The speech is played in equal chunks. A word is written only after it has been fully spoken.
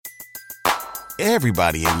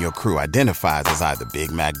Everybody in your crew identifies as either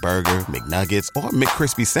Big Mac Burger, McNuggets, or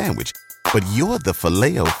McCrispy Sandwich. But you're the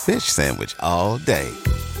Filet-O-Fish Sandwich all day.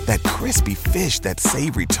 That crispy fish, that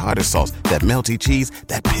savory tartar sauce, that melty cheese,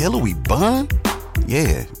 that pillowy bun.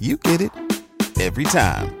 Yeah, you get it. Every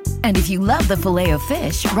time. And if you love the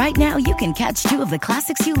Filet-O-Fish, right now you can catch two of the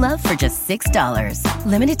classics you love for just $6.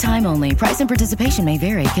 Limited time only. Price and participation may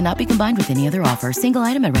vary. Cannot be combined with any other offer. Single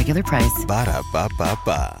item at regular price.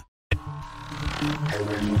 Ba-da-ba-ba-ba.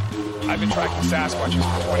 I've been tracking Sasquatches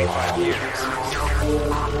for 25 years.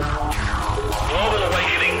 Global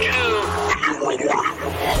awakening to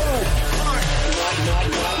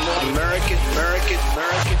American.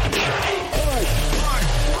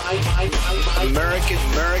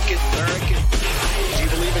 Do you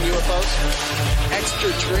believe in UFOs?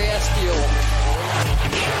 Extraterrestrial.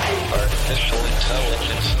 Artificial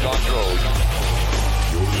intelligence control.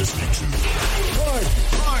 You're listening to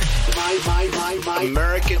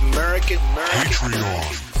American. Patreon.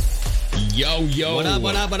 Yo. What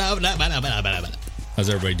up? How's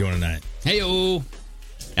everybody doing tonight? Hey-o.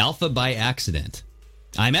 Alpha by accident.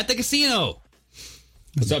 I'm at the casino.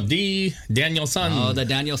 What's up, D? Daniel San. Oh, the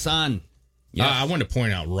Daniel San. Yeah. I want to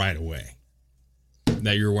point out right away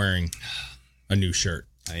that you're wearing a new shirt.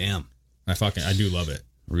 I am. I do love it.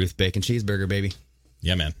 Ruth Bacon Cheeseburger, baby.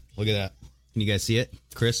 Yeah, man. Look at that. Can you guys see it?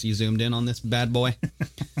 Chris, you zoomed in on this bad boy?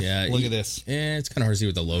 Yeah. Look at this. It's kind of hard to see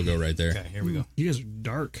with the logo right there. Okay, here we go. You guys are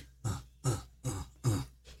dark.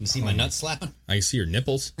 You see my nuts slapping? I can see your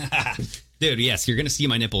nipples. Dude, yes, you're going to see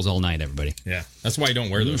my nipples all night, everybody. Yeah. That's why I don't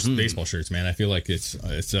wear those baseball shirts, man. I feel like it's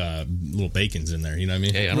little bacons in there. You know what I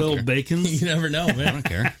mean? Hey, I don't Little care. bacons. You never know, man. I don't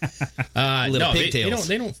care. Little pigtails.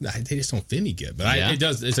 They just don't fit me good. But Yeah.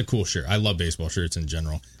 it's a cool shirt. I love baseball shirts in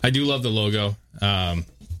general. I do love the logo. I'm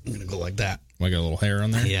going to go like that. I got a little hair on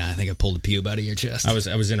there. Yeah, I think I pulled a pube out of your chest. I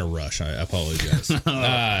was in a rush. I apologize.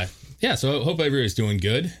 Yeah, so I hope everybody's doing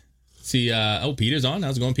good. See, Peter's on.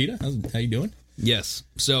 How's it going, Peter? How you doing? Yes.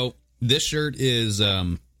 So this shirt is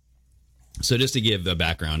so just to give a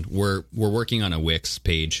background, we're working on a Wix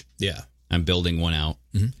page. Yeah. I'm building one out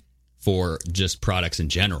for just products in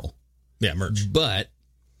general. Yeah, merch. But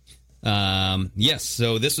yes,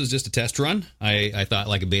 so this was just a test run. I thought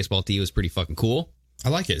like a baseball tee was pretty fucking cool. I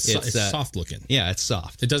like it. It's soft looking. Yeah, it's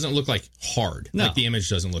soft. It doesn't look like hard. No. Like the image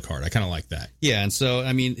doesn't look hard. I kind of like that. Yeah, and so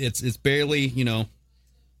I mean it's barely,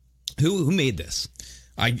 who made this?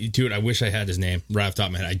 I wish I had his name right off the top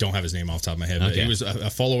of my head. I don't have his name off the top of my head. But Okay. it was a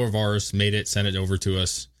follower of ours, made it, sent it over to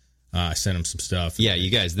us. I sent him some stuff. Yeah, you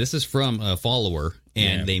guys, this is from a follower,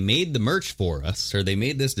 and they made the merch for us, or they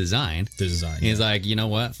made this design. He's like, you know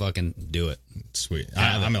what? Fucking do it. Sweet.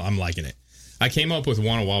 I'm liking it. I came up with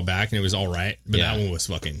one a while back, and it was all right, but that one was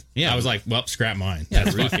fucking... Yeah. I was like, well, scrap mine.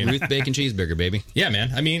 That's fucking... Ruth Bacon Cheeseburger, baby. Yeah,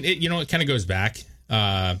 man. I mean, it kind of goes back.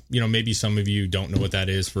 Maybe some of you don't know what that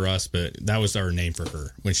is for us, but that was our name for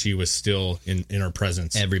her when she was still in our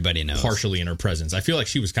presence. Everybody knows. Partially in her presence. I feel like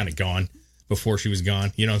she was kind of gone before she was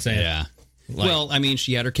gone. You know what I'm saying? Yeah. Well, I mean,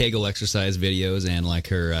 she had her Kegel exercise videos and like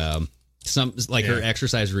her her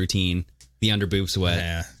exercise routine, the underboob sweat.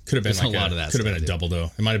 Yeah, could have been There's like a lot of that. Could have stuff, been a double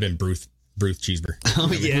though. It might have been Bruce Cheeseburger.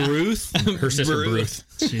 Oh yeah, Ruth. Her sister Ruth.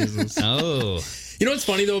 Jesus. Oh, you know what's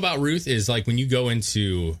funny though about Ruth is like when you go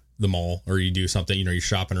into the mall or you do something, you're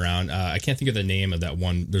shopping around. I can't think of the name of that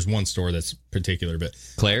one. There's one store that's particular, but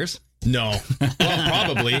Claire's. No, well,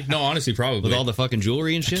 probably. No, honestly, probably With all the fucking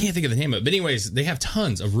jewelry and shit. I can't think of the name of it. But anyways, they have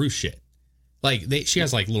tons of Ruth shit. Like she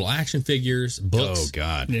has like little action figures, books. Oh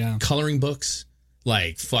god, yeah, coloring books.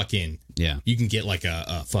 Like fucking yeah. You can get like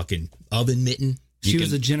a fucking oven mitten. She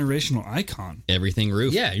was a generational icon. Everything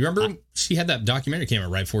Ruth. Yeah, you remember she had that documentary came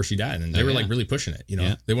out right before she died, and they were like really pushing it.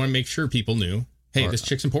 Yeah. They want to make sure people knew, hey, this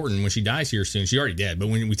chick's important. When she dies here soon, she already dead. But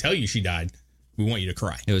when we tell you she died, we want you to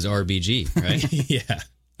cry. It was RBG, right? Yeah.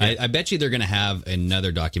 I bet you they're going to have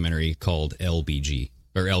another documentary called LBG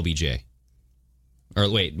or LBJ. Or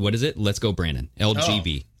wait, what is it? Let's Go Brandon.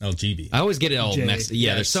 LGB. Oh, LGB. I always get it all J. mixed.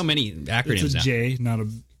 Yeah, there's so many acronyms It's a now. J, not a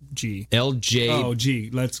G. LJ. Oh, G.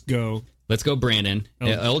 Let's go. Let's Go Brandon.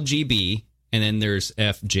 LGB. And then there's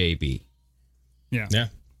FJB. Yeah. Yeah.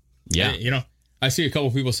 Yeah. I see a couple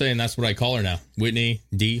people saying that's what I call her now. Whitney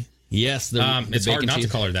D. Yes. It's hard not to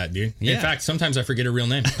call her that, dude. Yeah. In fact, sometimes I forget her real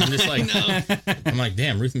name. I'm just like, I'm like,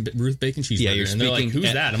 damn, Ruth Bacon Cheeseburger. Yeah, you're and they're like, speaking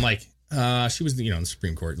who's that? I'm like, she was the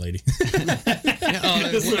Supreme Court lady.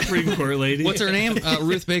 The Supreme Court lady. What's her name?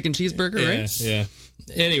 Ruth Bacon Cheeseburger, right? Yeah.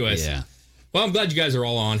 Anyways. Yeah. Well, I'm glad you guys are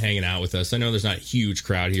all on hanging out with us. I know there's not a huge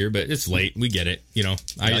crowd here, but it's late. We get it.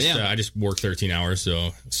 I just work 13 hours,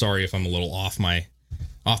 so sorry if I'm a little off my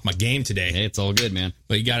off my game today. Hey, it's all good, man.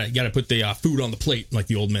 But you gotta put the food on the plate, like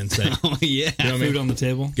the old men say. Oh, yeah. You know what I mean? Food on the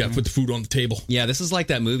table. You gotta put the food on the table. Yeah, this is like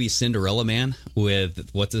that movie Cinderella Man with,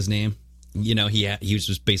 what's his name? You know, he was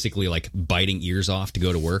just basically like biting ears off to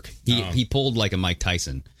go to work. He pulled like a Mike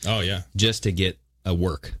Tyson. Oh, yeah. Just to get a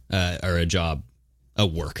work or a job. A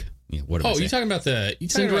work. Yeah, what am I saying? You talking about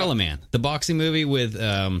Cinderella Man, the boxing movie with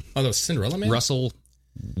that was Cinderella Man? Russell.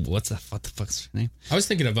 What the fuck's her name? I was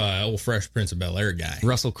thinking of old Fresh Prince of Bel-Air guy.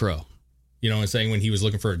 Russell Crowe. You know what I'm saying? When he was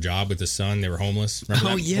looking for a job with his son, they were homeless.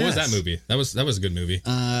 Remember that? yes. What was that movie? That was a good movie.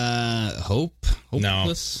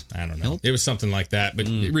 Hopeless? No, I don't know. Help? It was something like that. But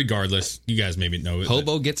regardless, you guys maybe know it.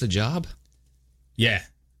 Hobo gets a job? Yeah.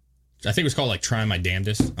 I think it was called like Try My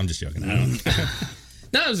Damnedest. I'm just joking. I don't know.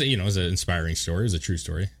 No, it was an inspiring story. It was a true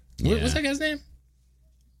story. Yeah. What's that guy's name?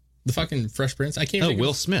 The fucking Fresh Prince? I can't think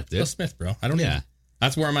Will of Smith, dude. Will Smith, bro. I don't Yeah. know.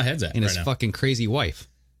 That's where my head's at And right his now. fucking crazy wife.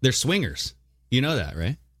 They're swingers. You know that,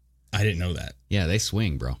 right? I didn't know that. Yeah, they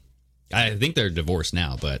swing, bro. I think they're divorced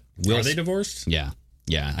now, but Are they divorced? Yeah.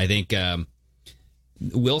 I think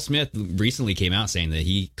Will Smith recently came out saying that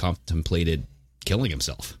he contemplated killing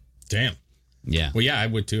himself. Damn. Yeah. Well, yeah, I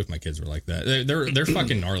would too if my kids were like that. They're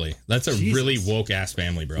fucking gnarly. That's a really woke ass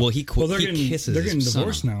family, bro. Well, They're kisses getting his son.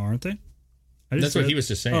 divorced now, aren't they? That's what he was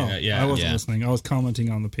just saying. Oh, Yeah. I wasn't Yeah. listening. I was commenting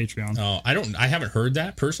on the Patreon. Oh, I haven't heard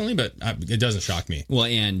that personally, but it doesn't shock me. Well,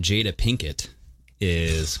 and Jada Pinkett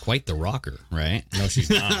is quite the rocker, right? No, she's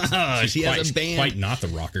not. She has a band. Quite not the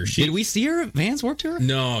rocker. Did we see her at Vans Warped Tour?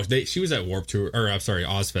 No, she was at Warped Tour, or I'm sorry,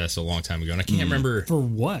 Ozfest a long time ago, and I can't remember. For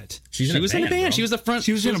what? She was in a band. Bro. She was the front.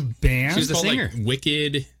 She was in a band? She was the Called, singer. like,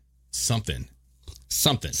 Wicked something.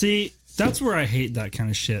 See, that's where I hate that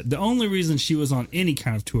kind of shit. The only reason she was on any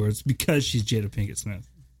kind of tour is because she's Jada Pinkett Smith.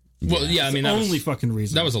 Well, yeah, I mean, that Only was, fucking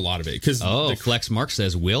reason. that was a lot of it. Because Flex Mark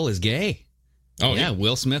says Will is gay. Oh, yeah,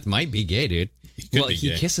 Will Smith might be gay, dude. could Well, be he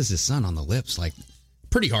gay. kisses his son on the lips, like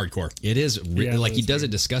pretty hardcore. it is. Yeah, Like he that's does weird.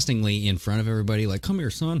 it disgustingly in front of everybody. Like, come here,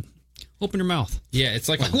 son. Open your mouth. Yeah, it's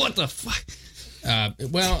like What the fuck?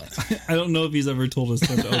 well, I don't know if he's ever told his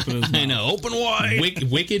son to open his mouth. I know. Open wide.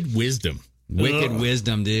 Wicked Wisdom. Wicked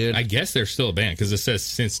wisdom, dude. I guess they're still a band because it says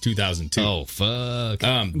since 2002. Oh fuck.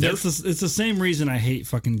 It's the same reason I hate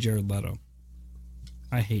fucking Jared Leto.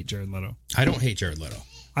 I hate Jared Leto. I don't hate Jared Leto.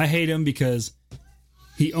 I hate him because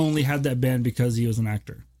he only had that band because he was an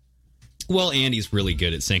actor. Well, Andy's really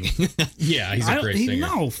good at singing. Yeah, he's a great singer.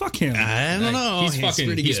 No, fuck him. I don't know.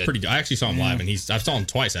 He's good. pretty. I actually saw him live, and I saw him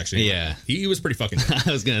twice actually. Yeah. he was pretty fucking. Dope.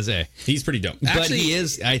 I was gonna say, He's pretty dope. but Actually, he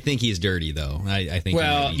is. I think he's dirty, though. I think.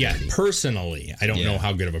 well, he might be yeah. dirty. Personally, I don't Yeah. know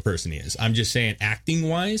how good of a person he is. I'm just saying, acting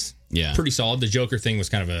wise, Yeah. pretty solid. The Joker thing was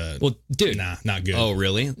kind of a Well, dude. nah, not good. Oh,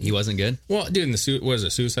 really? He wasn't good. well, dude, in the was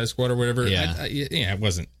it Suicide Squad or whatever? Yeah. Yeah, it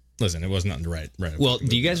wasn't. Listen, it was nothing to write. Well,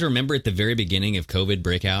 do you guys remember at the very beginning of COVID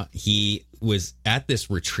breakout, he was at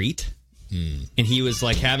this retreat, and he was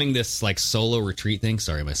like having this like solo retreat thing.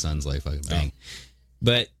 Sorry, my son's like fucking bang.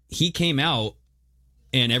 But he came out,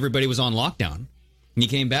 and everybody was on lockdown. And he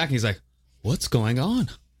came back, and he's like, "What's going on?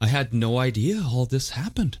 I had no idea all this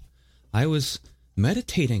happened. I was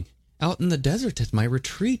meditating out in the desert at my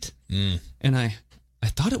retreat, and I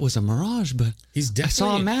thought it was a mirage, but He's I saw a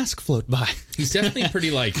definitely- mask float by, He's definitely pretty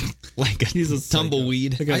like. like a He's a psycho.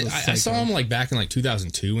 tumbleweed." That guy's a I saw psycho. him like back in like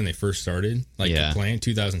 2002 when they first started, like Yeah. playing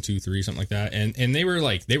 2002, 3, something like that, and they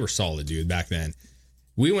were solid, dude. Back then,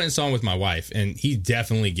 we went and saw him with my wife, and he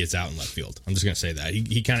definitely gets out in left field. I'm just gonna say that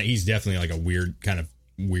he's definitely like a kind of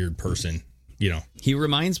weird person, you know. He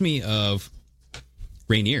reminds me of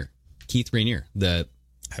Rainier, Keith Rainier, the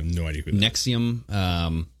I have no idea who. That is.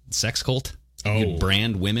 Nexium sex cult. Oh. You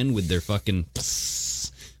brand women with their fucking.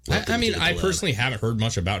 I mean, I personally haven't heard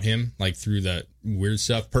much about him, like through the weird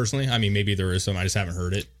stuff. Personally, I mean, maybe there is some. I just haven't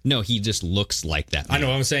heard it. No, he just looks like that. I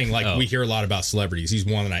know. I'm saying like Oh. we hear a lot about celebrities. He's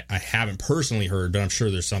one that I haven't personally heard, but I'm sure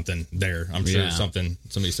there's something there. I'm sure Yeah.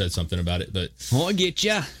 somebody said something about it, but. Oh, I get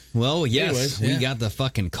ya. Well, yes, Anyways, we yeah. got the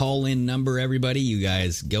fucking call-in number, everybody. You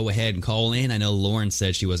guys go ahead and call in. I know Lauren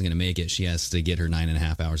said she wasn't going to make it. She has to get her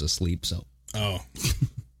 9.5 hours of sleep, so. Oh,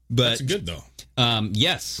 But, that's good though.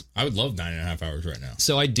 yes. I would love 9.5 hours right now.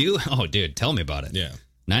 So I do. Oh, dude, tell me about it. Yeah.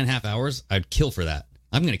 9.5 hours? I'd kill for that.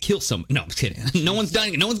 I'm going to kill some. No, I'm just kidding. No one's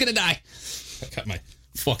dying. No one's going to die. I got my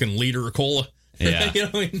fucking liter of cola. Yeah. You know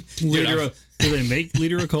what I mean? Liter Dude, of, do they make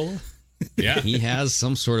liter of cola? yeah. He has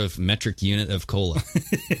some sort of metric unit of cola.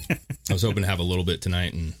 I was hoping to have a little bit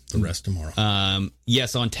tonight and the rest tomorrow.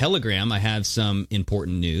 Yes, on Telegram, I have some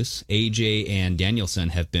important news. AJ and Danielson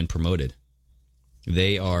have been promoted.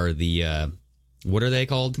 They are the, what are they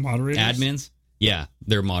called? Moderators? Admins? Yeah,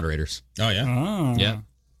 they're moderators. Oh, yeah. Ah. Yeah.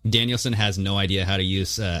 Danielson has no idea how to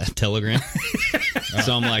use Telegram.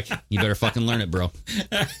 So I'm like, you better fucking learn it, bro.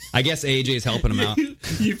 I guess AJ's helping him out.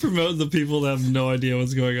 You promote the people that have no idea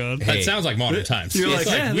what's going on. Hey. That sounds like modern times. You're It's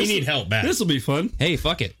like, yeah, we need help back. This will be fun. Hey,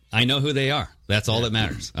 fuck it. I know who they are. That's all that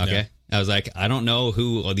matters. Okay. I was like, I don't know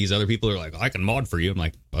who all these other people are like, I can mod for you. I'm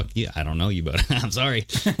like, fuck yeah, I don't know you, but I'm sorry.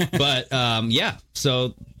 But yeah,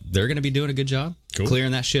 so they're going to be doing a good job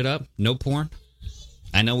clearing that shit up. No porn.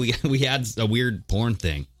 I know we had a weird porn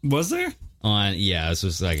thing. Was there? This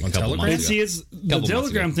was like a couple Telegram? months And ago. see, it's the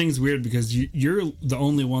Telegram thing's weird because you're the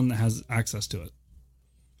only one that has access to it.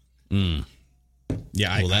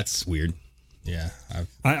 Yeah, Well, that's weird. yeah.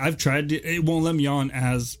 I've tried to. It won't let me on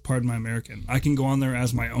as Pardon My American. I can go on there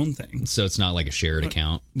as my own thing. So it's not like a shared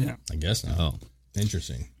account. Yeah. I guess not. Oh.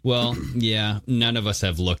 Interesting. Well, yeah, none of us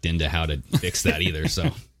have looked into how to fix that either. So,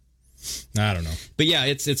 I don't know. but yeah,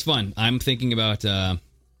 it's fun. I'm thinking about.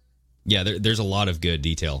 There's a lot of good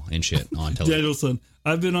detail and shit on television. Danielson,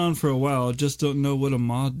 I've been on for a while. Just don't know what a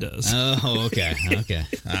mod does. Oh, okay, okay,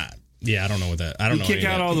 Yeah, I don't know what that. I don't You know. kick any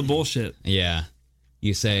of out that. all the bullshit. yeah.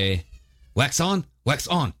 You say, wax on,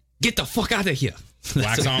 get the fuck out of here.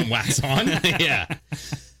 Wax on, wax on. Yeah.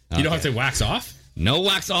 You don't have to wax off. No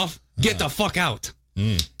wax off. Get the fuck out.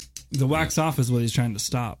 The wax off is what he's trying to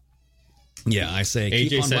stop. Yeah, I say.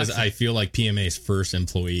 Keep AJ on says, waxing. "I feel like PMA's first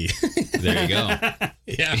employee." There you go.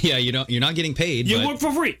 Yeah, Yeah, you're not getting paid. You but work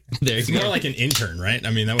for free. there it's you more go. like an intern, right? I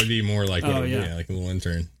mean, that would be more like what Oh, it would be, yeah. like a little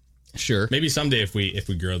intern. Sure. Maybe someday if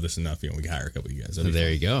we grow this enough, we can hire a couple of you guys. That'd be There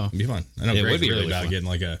fun. you go. It'd be fun. I know It Greg's would be really really about fun. getting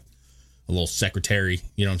like a little secretary.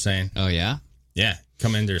 You know what I'm saying? Oh yeah. Yeah.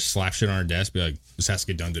 Come in there, slap shit on our desk, be like, "This has to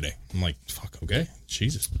get done today." I'm like, "Fuck, okay,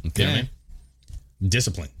 Jesus, Okay. yeah, man.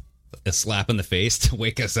 Discipline." A slap in the face to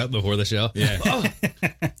wake us up before the show. Yeah.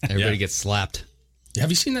 Everybody Yeah. gets slapped. Have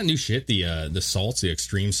you seen that new shit? The salts, the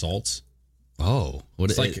extreme salts. Oh, what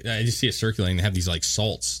It's like I just see it circulating. They have these like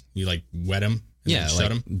salts. You like wet them. yeah, shut like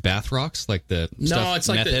them. bath rocks, like the No, stuff it's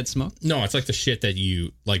like meth the head smoke. No, it's like the shit that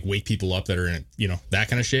you like wake people up that are in, that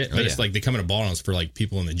kind of shit. But it's yeah. like they come in a bottles for like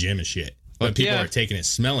people in the gym and shit. But people yeah. are taking it,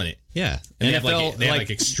 smelling it. Yeah, And they have like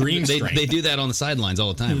extreme They strength. do that on the sidelines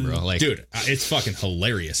all the time, bro. Like, Dude, it's fucking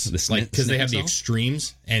hilarious. The Like because they have the sniff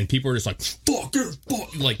extremes, and people are just like, "Fuck it,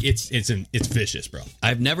 fuck." Like it's vicious, bro.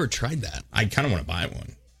 I've never tried that. I kind of want to buy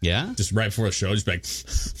one. Yeah, Just right before the show, just be like,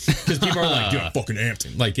 because people are like, "Dude, I'm fucking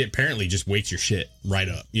amped." Like it apparently just wakes your shit right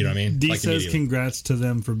up. You know what I mean? D Like, says immediately. congrats to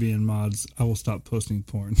them for being mods. I will stop posting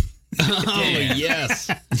porn. Oh yes.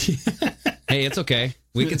 Hey, it's okay.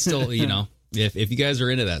 We can still, if you guys are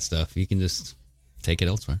into that stuff, you can just take it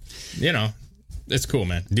elsewhere. It's cool,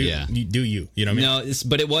 man. Do Yeah. you do you? You know what I mean? No,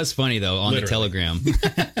 but it was funny though on Literally. the Telegram.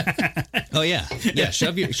 Oh yeah,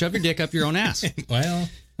 shove your dick up your own ass. Well,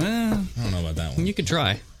 I don't know about that one. You could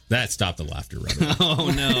try. That stopped the laughter right away.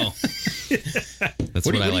 Oh no. That's What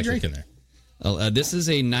what, are I you like. drinking there? This is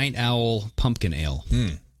a Night Owl pumpkin ale.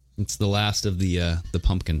 It's the last of the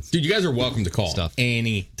pumpkins. Dude, you guys are welcome to call Stuff.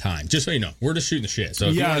 anytime. Just so you know, we're just shooting the shit. So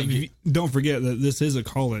if Yeah, you wanna, don't forget that this is a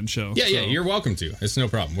call-in show. yeah, so- you're welcome to. It's no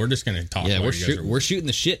problem. We're just gonna talk. Yeah, while we're you guys are- we're shooting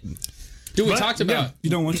the shit. Dude, we But, talked yeah, about. you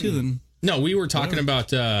don't want to, then No, we were talking about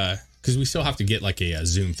because we still have to get like a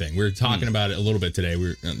Zoom thing. We were talking about it a little bit today.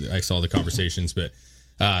 I saw the conversations, but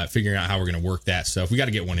figuring out how we're going to work that stuff. We got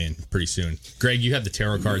to get one in pretty soon. Greg, you have the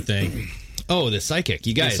tarot card thing. Oh, the psychic.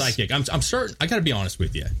 You The guys. psychic. I'm certain. I got to be honest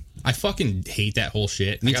with you. I fucking hate that whole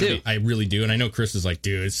shit. Me too. I really do. And I know Chris is like,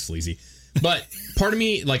 dude, it's sleazy. But part of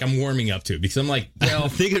me, like, I'm warming up to it because I'm like, well, I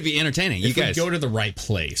think it'd be entertaining. You if we guys go to the right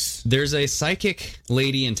place. There's a psychic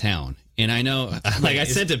lady in town. And I know, like, I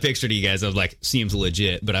sent a picture to you guys of, like, seems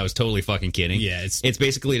legit, but I was totally fucking kidding. Yeah, it's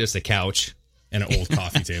basically just a couch. And an old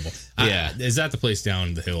coffee table. Yeah. Is that the place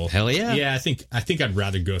down the hill? Hell yeah. Yeah, I think I'd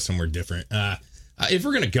rather go somewhere different. If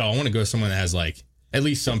we're gonna go, I want to go somewhere that has like at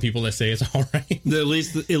least some people that say it's all right. at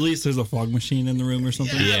least there's a fog machine in the room or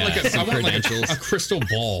something. Yeah, like some I want like credentials. a crystal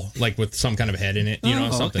ball, like with some kind of head in it. You know,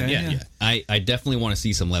 Oh, something. okay, yeah, yeah. yeah. I definitely want to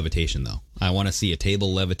see some levitation, though. I want to see a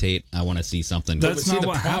table levitate. I want to see something. That's see, not the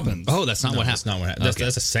what problem- happens. Oh, that's not what That's happened. not what happened. Okay.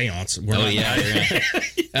 That's a seance. We're Oh, not- yeah. You're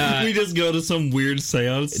right. We just go to some weird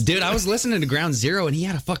seance. Dude, I was listening to Ground Zero, and he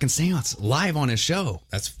had a fucking seance live on his show.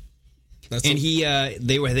 That's And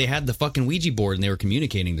they had the fucking Ouija board, and they were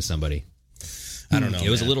communicating to somebody. I don't know. It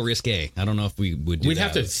was a man. little risque. I don't know if we would do We'd that.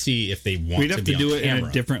 have to see if they want. We'd have to be do on it in camera.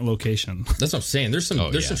 a different location. That's what I'm saying. There's some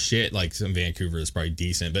Oh, there's yeah. some shit like some Vancouver that's probably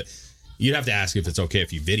decent, but you'd have to ask if it's okay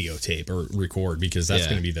if you videotape or record because that's Yeah.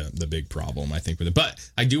 going to be the big problem I think with it. But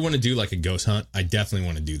I do want to do like a ghost hunt. I definitely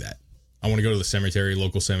want to do that. I want to go to the cemetery,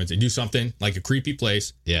 local cemetery, do something like a creepy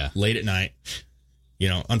place. Yeah. Late at night. You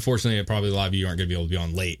know, unfortunately, probably a lot of you aren't going to be able to be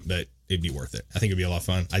on late, but it'd be worth it. I think it'd be a lot of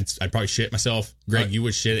fun. I'd probably shit myself. Greg, you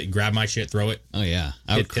would shit it, grab my shit, throw it. Oh yeah,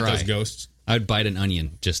 I would hit those ghosts. I would bite an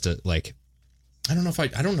onion just to like. I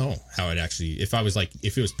don't know how I'd actually, if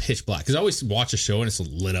it was pitch black, because I always watch a show and it's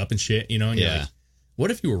lit up and shit, you know. And you're like,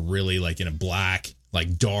 what if you were really like in a black,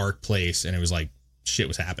 like dark place and it was like shit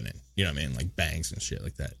was happening? You know what I mean? Like bangs and shit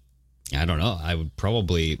like that. I don't know. I would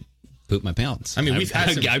probably poop my pants. I mean,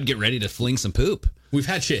 I'd get ready to fling some poop. We've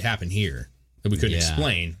had shit happen here that we couldn't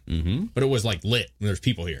explain, but it was like lit and there's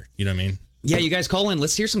people here. You know what I mean? Yeah, you guys call in.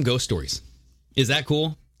 Let's hear some ghost stories. Is that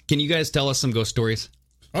cool? Can you guys tell us some ghost stories?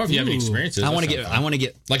 Oh, if you have any experiences. I want to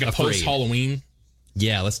get like a post Halloween.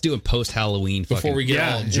 Yeah, let's do a post Halloween before we get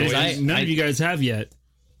all joyous. None of you guys have yet.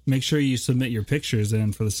 Make sure you submit your pictures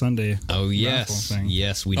in for the Sunday. Oh yes,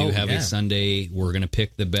 yes, we do have a Sunday. We're gonna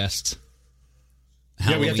pick the best.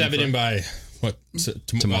 Halloween we have to have it in by what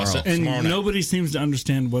tomorrow. And tomorrow night. Nobody seems to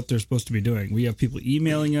understand what they're supposed to be doing. We have people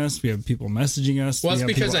emailing us. We have people messaging us. Well, we have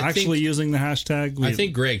because people actually using the hashtag. I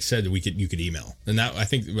think Greg said that you could email, and that I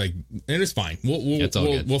think and it's fine.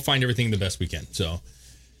 We'll find everything the best we can. So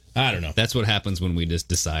I don't know. That's what happens when we just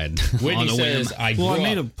decide. Whitney says I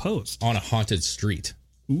made a post on a haunted street.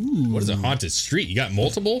 Ooh. What is a haunted street? You got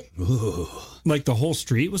multiple? Ooh. Like the whole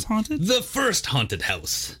street was haunted? The first haunted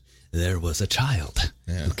house. There was a child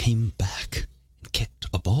who came back and kicked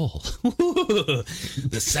a ball.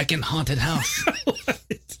 The second haunted house.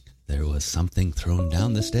 There was something thrown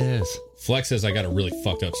down the stairs. Flex says I got a really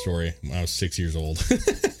fucked up story when I was 6 years old.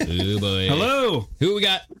 Ooh, boy. Hello. Who we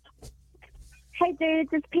got? Hey, dudes.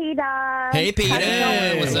 It's Peter. Hey, Peter.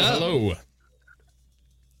 Hey, what's up? Hello.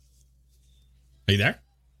 Are you there?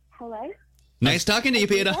 Hello. Nice talking to you,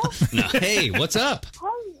 Peter. No, hey, what's up?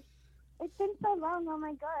 Oh, it's been so long. Oh,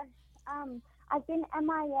 my gosh. I've been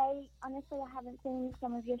MIA. Honestly, I haven't seen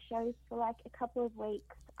some of your shows for like a couple of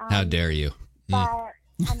weeks. How dare you? But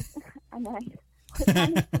I know. What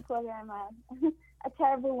kind of supporter am I? A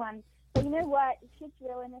terrible one. But you know what? Shit's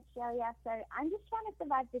real in Australia, so I'm just trying to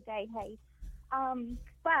survive the day, hey.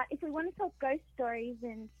 But if we want to talk ghost stories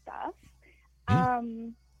and stuff,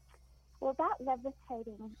 well, about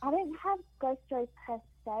levitating, I don't have ghost stories per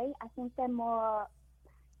se. I think they're more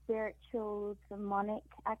spiritual, demonic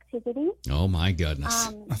activity. Oh my goodness!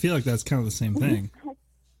 I feel like that's kind of the same thing.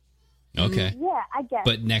 Okay. Yeah, I guess.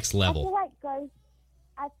 But next level.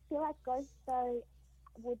 I feel like ghosts though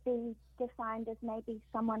would be defined as maybe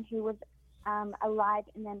someone who was alive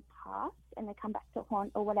and then passed, and they come back to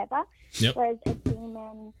haunt or whatever. Yep. Whereas a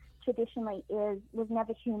demon traditionally was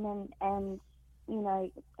never human, and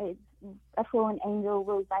is a fallen angel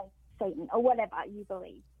ruled by Satan or whatever you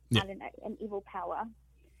believe. Yep. I don't know, an evil power.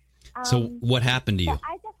 So what happened to you?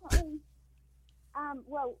 I definitely,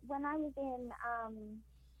 when I was in,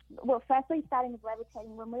 firstly starting with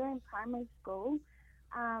levitating, when we were in primary school,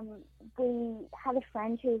 we had a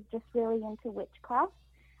friend who was just really into witchcraft,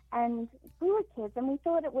 and we were kids and we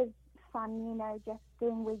thought it was fun, just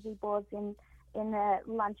doing Ouija boards in the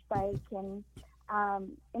lunch break and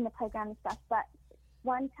in the playground and stuff. But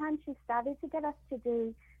one time she started to get us to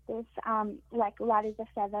do this, like light as a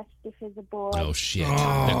feather, stiff as a board. Oh shit!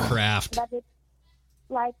 The craft.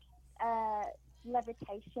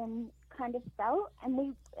 Levitation kind of spell,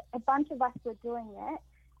 and a bunch of us were doing it,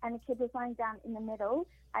 and the kid was lying down in the middle.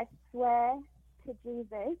 I swear to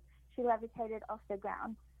Jesus, she levitated off the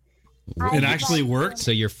ground. It actually worked? So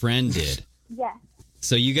your friend did? Yes.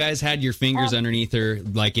 So you guys had your fingers underneath her,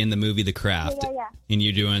 like in the movie The Craft, Yeah. and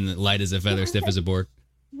you're doing light as a feather, stiff as a board?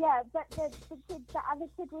 Yeah, but the other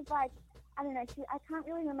kid was like, I don't know, I can't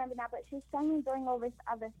really remember now, but she was saying and doing all this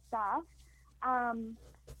other stuff.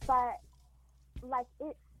 But, like,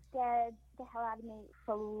 it scared the hell out of me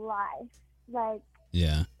for life. Like,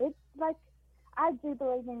 yeah. It's like, I do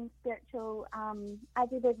believe in spiritual, I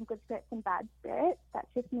do believe in good spirits and bad spirits. That's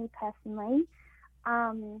just me personally.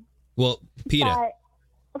 Well, Peter,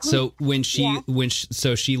 but, so when she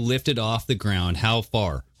lifted off the ground, how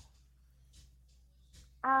far?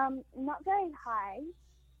 Not very high,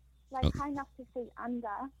 high enough to see under.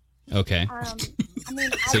 Okay. I mean,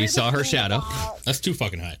 so you saw her shadow. That's too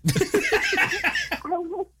fucking high.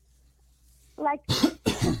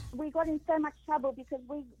 We got in so much trouble because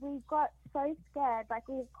we got so scared. Like,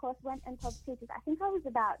 we, of course, went and told the teachers. I think I was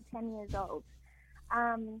about 10 years old.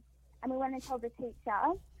 And we went and told the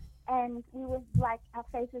teacher. And we were, our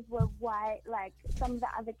faces were white. Like, some of the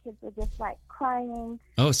other kids were just, crying.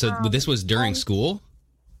 Oh, so this was during school?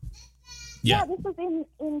 Yeah, this was in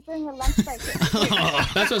during the lunch break. That's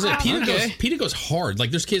what I was saying. Okay. PETA goes hard. Like,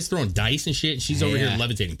 there's kids throwing dice and shit, and she's over here Yeah.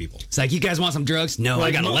 levitating people. It's like, you guys want some drugs? No,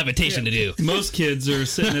 I got a levitation to do. Most kids are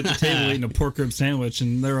sitting at the table eating a pork rib sandwich,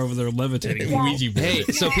 and they're over there levitating. Yeah. Ouija board. Hey,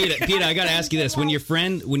 so PETA, I got to ask you this: when your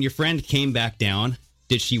friend came back down,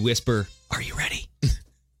 did she whisper, "Are you ready"?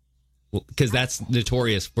 Because that's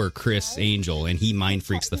notorious for Chris Angel, and he mind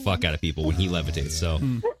freaks the fuck out of people when he levitates. So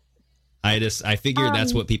I figured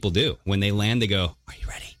that's what people do when they land. They go, "Are you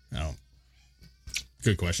ready?" Oh.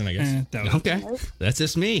 Good question, I guess. Okay, that's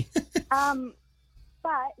just me.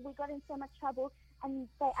 But we got in so much trouble, and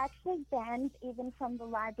they actually banned even from the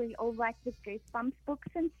library all like the Goosebumps books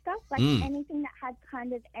and stuff, like anything that had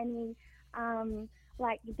kind of any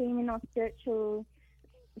like demon or spiritual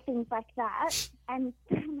things like that. And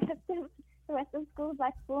the rest of school was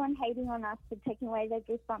like full on hating on us for taking away their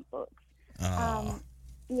Goosebumps books.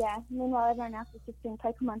 Yeah, meanwhile everyone else was just doing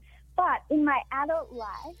Pokemon. But in my adult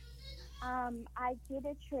life, I did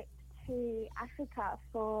a trip to Africa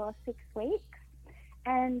for 6 weeks.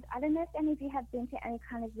 And I don't know if any of you have been to any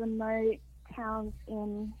kind of remote towns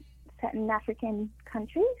in certain African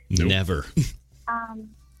countries. Nope. Never.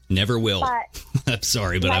 Never will. But, I'm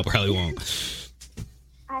sorry, but I probably won't.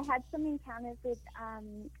 I had some encounters with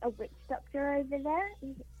a witch doctor over there.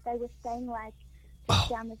 They were staying like just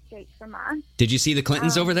down the street from us. Did you see the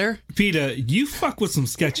Clintons over there? PETA, you fuck with some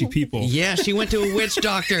sketchy people. Yeah, she went to a witch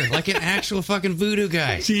doctor, like an actual fucking voodoo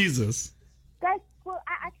guy. Jesus. Well,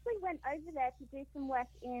 I actually went over there to do some work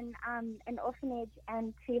in an orphanage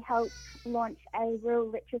and to help launch a rural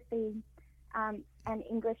literacy and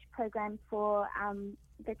English program for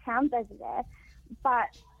the towns over there.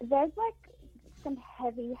 But there's like some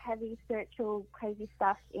heavy spiritual crazy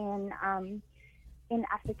stuff in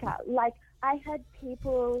Africa. Like I heard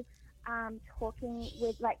people talking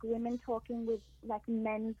with like women talking with like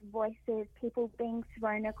men's voices, people being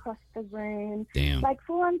thrown across the room. Damn. Like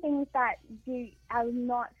full on things that you are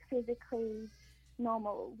not physically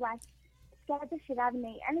normal. Like scared the shit out of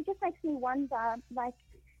me. And it just makes me wonder like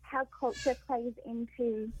how culture plays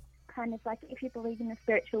into kind of like if you believe in the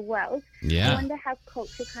spiritual world. Yeah. I wonder how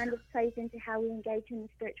culture kind of plays into how we engage in the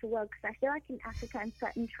spiritual world, because I feel like in Africa and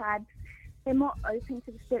certain tribes they're more open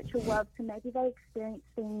to the spiritual world, so maybe they experience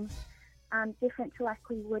things different to like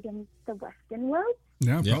we would in the Western world.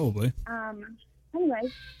 Yeah, probably.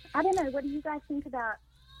 Anyways, I don't know. What do you guys think about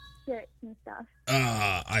spirits and stuff?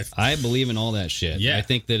 I believe in all that shit. Yeah. I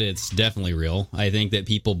think that it's definitely real. I think that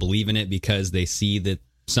people believe in it because they see that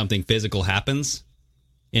something physical happens,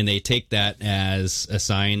 and they take that as a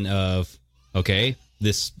sign of, okay,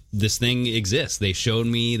 this thing exists. They showed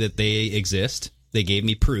me that they exist. They gave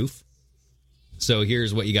me proof. So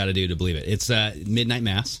here's what you got to do to believe it. It's Midnight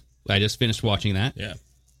Mass. I just finished watching that. Yeah.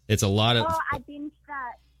 It's a lot of... Oh, I binged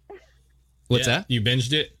that. What's that? You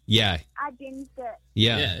binged it? Yeah. I binged it.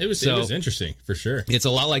 Yeah. It was interesting, for sure. It's a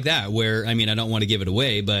lot like that, where, I mean, I don't want to give it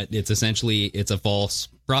away, but it's essentially, it's a false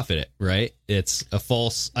prophet, right? It's a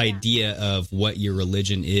false idea of what your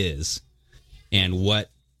religion is and what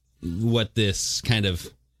this kind of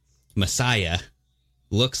Messiah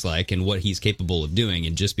looks like and what he's capable of doing.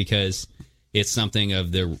 And just because it's something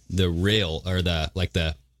of the real or the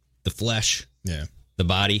flesh, the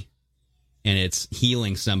body, and it's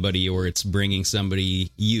healing somebody or it's bringing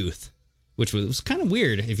somebody youth, which was kind of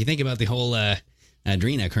weird if you think about the whole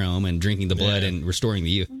adrenochrome and drinking the blood and restoring the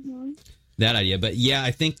youth. Mm-hmm. That idea. But yeah,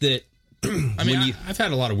 I think that I mean, I've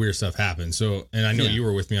had a lot of weird stuff happen. So, and I know you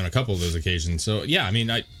were with me on a couple of those occasions. So yeah, I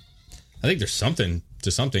mean, I think there's something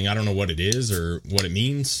to something. I don't know what it is or what it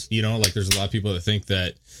means. You know, like there's a lot of people that think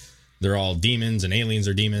that they're all demons and aliens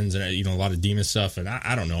are demons and, you know, a lot of demon stuff. And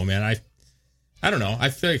I don't know, man. I don't know. I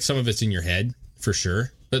feel like some of it's in your head for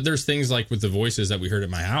sure. But there's things like with the voices that we heard at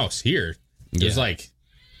my house here. There's like,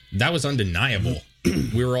 that was undeniable.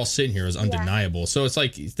 We were all sitting here. It was undeniable. So it's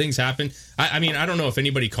like things happen. I mean, I don't know if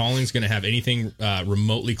anybody calling is going to have anything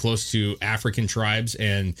remotely close to African tribes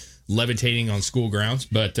and levitating on school grounds.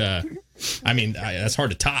 But I mean, that's hard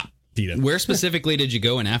to top, PETA. Where specifically did you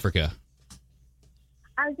go in Africa?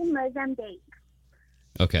 I was in Mozambique.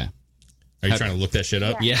 Okay. Are you trying to look that shit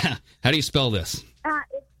up? Yeah. How do you spell this?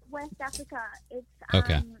 It's West Africa. It's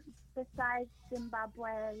besides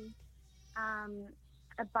Zimbabwe,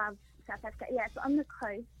 above South Africa. Yeah, it's on the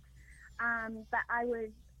coast. But I was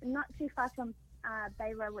not too far from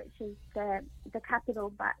Beira, which is the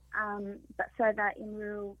capital, but further in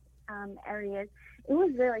rural areas. It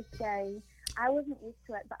was really scary. I wasn't used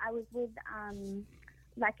to it, but I was with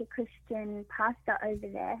like a Christian pastor over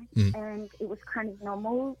there, and it was kind of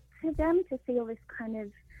normal to them to see all this kind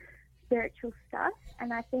of spiritual stuff.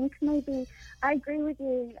 And I think maybe I agree with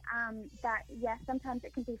you that, yes, sometimes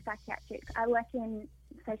it can be psychiatric. I work in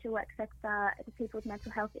social work sector, people with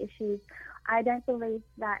mental health issues. I don't believe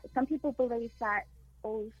that, some people believe that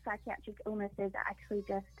all psychiatric illnesses are actually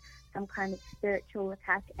just some kind of spiritual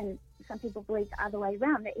attack, and some people believe the other way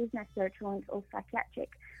around. There is no spiritual and it's all psychiatric.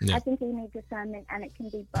 Yeah. I think you need discernment, and it can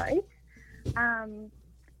be both.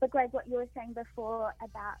 But Greg, what you were saying before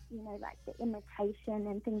about, you know, like the imitation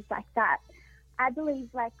and things like that, I believe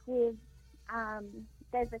like with,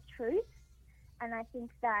 there's a truth, and I think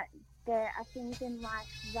that there are things in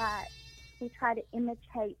life that we try to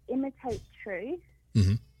imitate truth,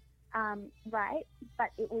 right? But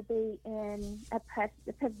it will be in a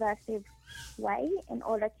perversive way in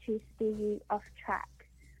order to steer you off track.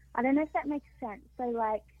 I don't know if that makes sense. So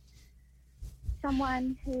like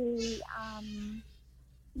someone who,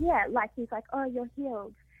 like he's like, oh, you're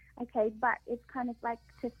healed. Okay, but it's kind of like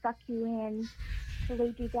to suck you in, to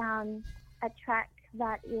lead you down a track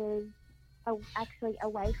that is actually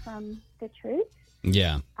away from the truth.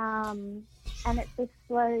 Yeah. And it's this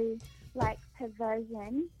slow, like,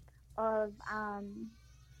 perversion of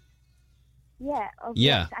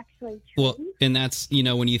what's actually true. Well, and that's, you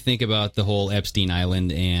know, when you think about the whole Epstein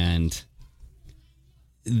Island and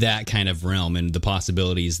that kind of realm and the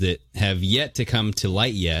possibilities that have yet to come to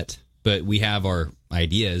light yet, but we have our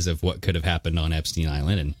ideas of what could have happened on Epstein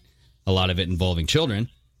Island, and a lot of it involving children.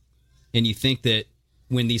 And you think that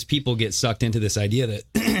when these people get sucked into this idea that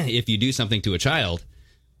if you do something to a child,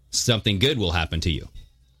 something good will happen to you.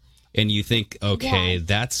 And you think, okay,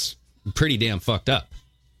 that's pretty damn fucked up.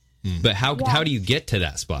 But how do you get to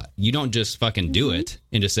that spot? You don't just fucking do it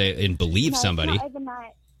and just say and believe somebody. It's not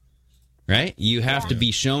overnight. Right? You have to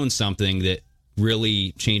be shown something that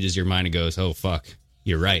really changes your mind and goes, oh, fuck,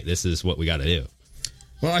 you're right. This is what we got to do.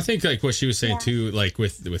 Well, I think like what she was saying too, like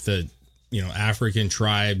with the, you know, African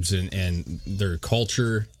tribes and their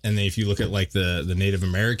culture. And then if you look at like the Native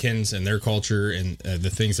Americans and their culture and the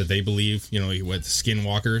things that they believe, you know, with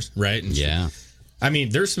skinwalkers, right? And I mean,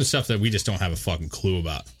 there's some stuff that we just don't have a fucking clue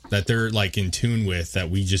about, that they're like in tune with, that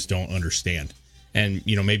we just don't understand. And,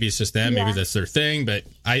 you know, maybe it's just them, maybe that's their thing, but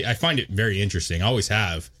I find it very interesting. I always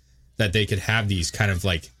have, that they could have these kind of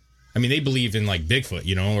like, I mean, they believe in like Bigfoot,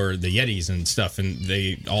 you know, or the Yetis and stuff, and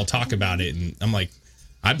they all talk about it. And I'm like,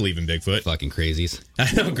 I believe in Bigfoot. Fucking crazies.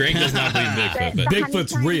 I know Greg does not believe in Bigfoot, but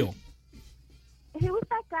Bigfoot's real. Who was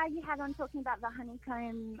that guy you had on talking about the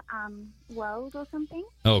honeycomb world or something?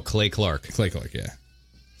 Oh, Clay Clark. Clay Clark, yeah.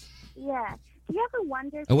 Yeah. Do you ever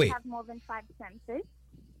wonder if Oh, you wait. have more than 5 senses?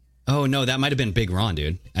 Oh, no, that might have been Big Ron,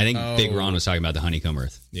 dude. I think Big Ron was talking about the honeycomb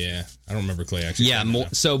Earth. Yeah, I don't remember Clay actually. Yeah,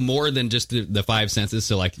 more than just the 5 senses.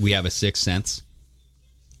 So, like, we have a 6th sense.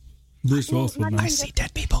 Bruce Willis would know. I see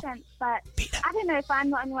dead people. Sense, but I don't know if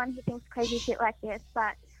I'm the only one who thinks crazy shit like this,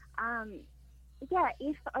 but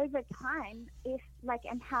if over time,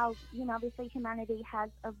 and how, you know, obviously humanity has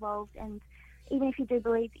evolved, and even if you do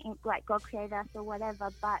believe in, like, God created us or whatever,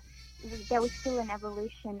 but there was still an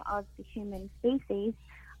evolution of the human species.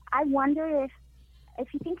 I wonder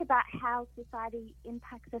if you think about how society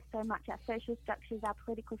impacts us so much, our social structures, our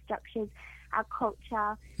political structures, our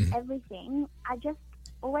culture, everything, I just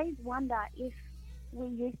always wonder if we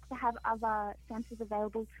used to have other senses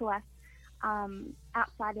available to us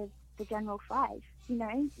outside of the general 5, you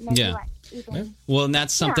know? Maybe like even, Well, and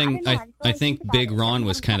that's something I think Big Ron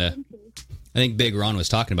was kind of... I think Big Ron was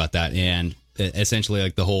talking about that, and essentially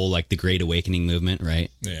like the whole, like, the Great Awakening movement,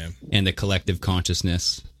 right? Yeah. And the collective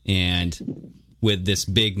consciousness, and with this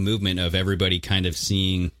big movement of everybody kind of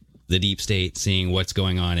seeing the deep state, seeing what's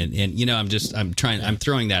going on, and you know, I'm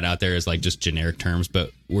throwing that out there as like just generic terms,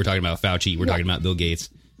 but we're talking about Fauci, we're talking about Bill Gates,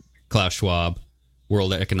 Klaus Schwab,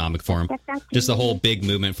 World Economic Forum, just the whole big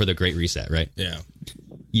movement for the Great Reset, right? Yeah.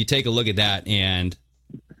 You take a look at that, and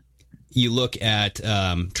you look at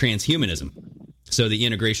transhumanism, so the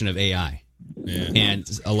integration of AI. Yeah.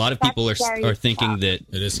 And a lot of people are thinking that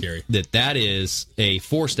it is scary, that is a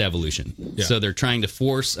forced evolution. Yeah. So they're trying to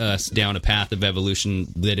force us down a path of evolution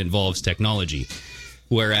that involves technology.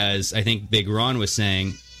 Whereas I think Big Ron was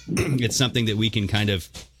saying it's something that we can kind of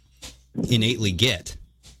innately get,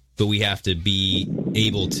 but we have to be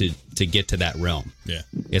able to get to that realm. Yeah.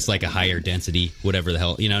 It's like a higher density, whatever the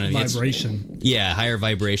hell, you know what I mean? Vibration. Yeah, higher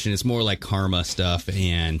vibration. It's more like karma stuff,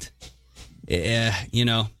 and you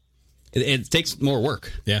know, it takes more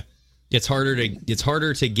work. Yeah. It's harder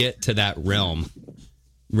to get to that realm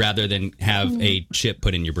rather than have a chip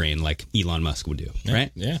put in your brain like Elon Musk would do,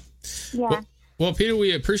 right? Yeah. Well, Peter,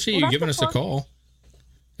 we appreciate you giving us a call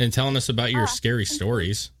and telling us about your scary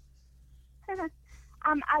stories.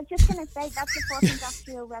 I was just going to say, that's the 4th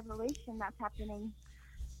industrial revolution that's happening.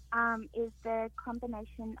 is the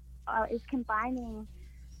combination, is combining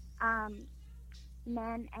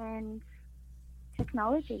man and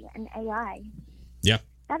technology and AI. Yeah.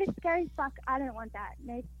 That is scary as fuck. I don't want that.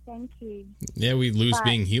 No, thank you. Yeah, we lose But-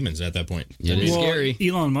 being humans at that point. Yeah, it is scary.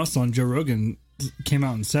 Elon Musk on Joe Rogan came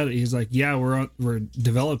out and said it. He's like, yeah, we're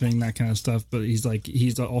developing that kind of stuff, but he's like,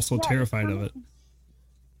 he's also Yeah, terrified of it.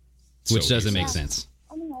 Which So doesn't easy. make sense.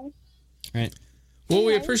 Anyway, Right. Well,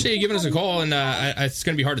 we appreciate you giving us a call, and it's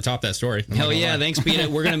going to be hard to top that story. I'm not Hell gonna yeah, lie. thanks, Peter.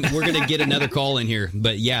 We're gonna get another call in here,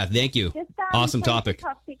 but yeah, thank you. just Awesome change the topic.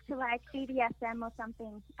 topic to like BDSM or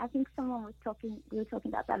something. I think someone was talking. We were talking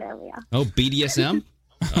about that earlier. Oh, BDSM?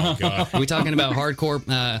 Oh god. Are we talking about hardcore?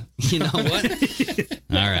 You know what?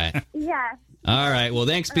 All right, Yeah. all right. Well,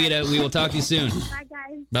 thanks, Peter. We will talk to you soon. Bye,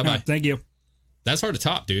 guys. Bye bye. Thank you. That's hard to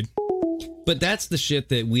top, dude. But that's the shit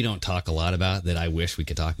that we don't talk a lot about. That I wish we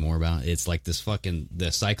could talk more about. It's like this fucking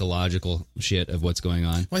the psychological shit of what's going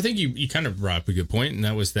on. Well, I think you kind of brought up a good point, and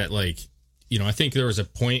that was that, like, you know, I think there was a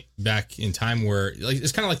point back in time where, like,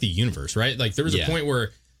 it's kind of like the universe, right? Like, there was a point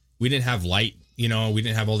where we didn't have light, you know, we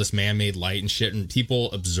didn't have all this man-made light and shit, and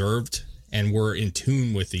people observed and were in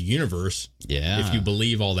tune with the universe. Yeah. If you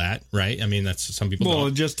believe all that, right? I mean, that's some people Well,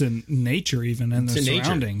 don't. just in nature, even in the To nature.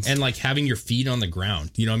 surroundings. And like having your feet on the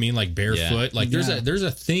ground, you know what I mean? Like barefoot, like there's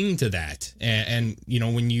a thing to that. And you know,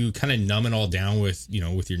 when you kind of numb it all down with, you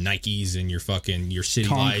know, with your Nikes and your city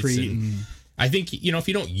Concrete lights and I think, you know, if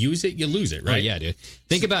you don't use it, you lose it, right? Oh, yeah, dude.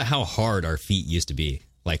 Think about how hard our feet used to be.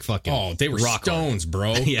 Like fucking. Oh, they were rock stones,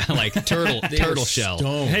 bro. Yeah, like turtle shell.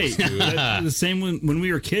 Stones, Hey, dude. the same when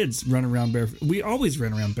we were kids running around barefoot. We always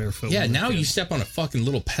ran around barefoot. Yeah, when we were now you kids. step on a fucking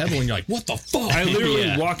little pebble and you're like, what the fuck? I literally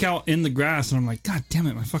Yeah. walk out in the grass and I'm like, God damn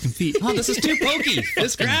it, my fucking feet. Oh, this is too pokey.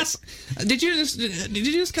 This grass. Did you just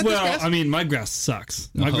cut this Well, grass? I mean, my grass sucks.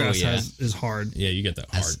 My Oh, grass yeah. is hard. Yeah, you got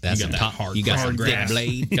that hard. That's you got that top- hard. you got hard some thick grass.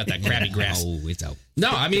 blade. You got that grabby grass. Oh, it's out. No,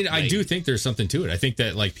 I mean, I blade. do think there's something to it. I think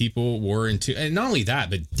that like people were into, and not only that,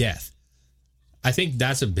 but death. I think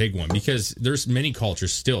that's a big one because there's many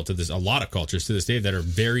cultures still to this, a lot of cultures to this day that are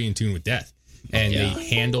very in tune with death, and they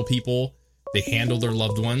handle people, they handle their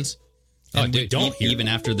loved ones. Oh, And we dude, don't hear even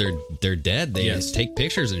after they're dead, they Yes. just take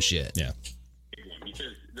pictures and shit. Yeah.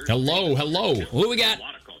 Hello. What do we got?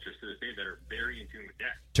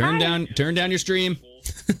 Turn down your stream.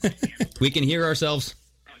 We can hear ourselves.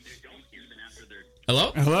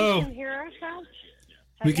 Hello. Hello. Hear ourselves?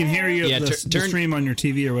 We can hear you. Yeah, the stream on your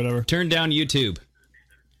TV or whatever. Turn down YouTube.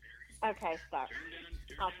 Okay, stop.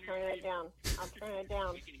 I'll turn it down.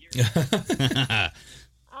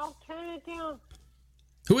 I'll turn it down.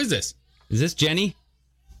 Who is this? Is this Jenny?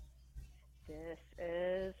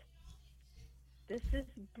 This is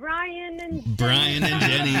Brian and Brian and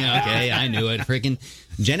Jenny. Okay, I knew it. Freaking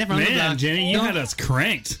Jenny from the Man, block. Jenny, you had us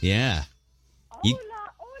cranked. Yeah. You-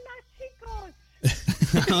 Hola,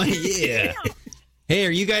 chicos. Oh yeah. Hey,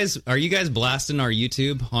 are you guys blasting our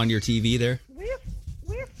YouTube on your TV there?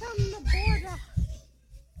 We're from the border.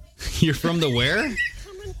 You're from the where?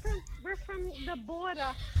 We're from the border.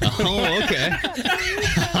 Oh, okay.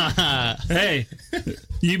 Hey,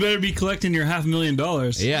 you better be collecting your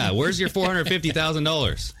 $500,000. Yeah, where's your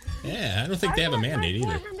 $450,000? Yeah, I don't think they have a mandate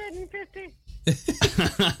either. 450.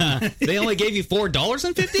 They only gave you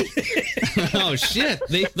 $4.50? Oh shit!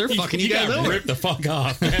 They're fucking you guys got over. ripped the fuck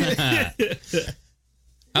off.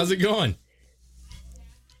 How's it going?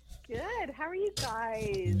 Good. How are you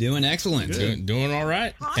guys? Doing excellent. Doing all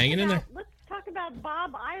right. Hanging in there. Let's talk about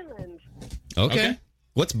Bob Island. Okay.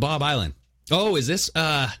 What's Bob Island? Oh, is this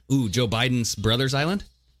Joe Biden's brother's island?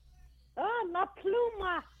 Oh, La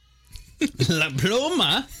Pluma. La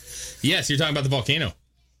Pluma. Yes, you're talking about the volcano.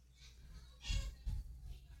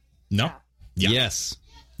 No. Yeah. Yes.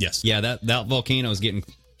 Yes. Yeah, that volcano is getting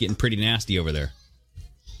pretty nasty over there.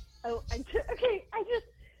 Oh, I just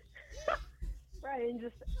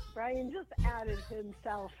Brian just added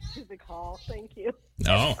himself to the call. Thank you.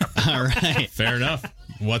 Oh, all right. Fair enough.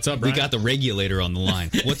 What's up, Brian? We got the regulator on the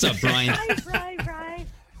line. What's up, Brian? Brian.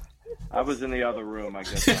 I was in the other room, I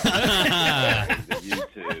guess.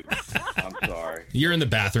 YouTube. I'm sorry. You're in the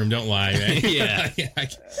bathroom. Don't lie, man. Yeah.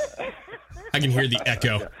 I can hear the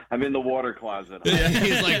echo. I'm in the water closet.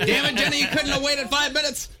 He's like, damn it, Jenny, you couldn't have waited 5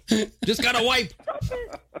 minutes. Just got to wipe.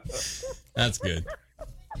 That's good.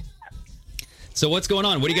 So what's going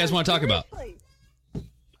on? What do you guys want to talk about? I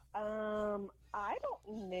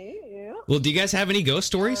don't know. Well, do you guys have any ghost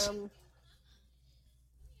stories?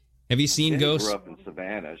 Have you seen Jenny ghosts? grew up in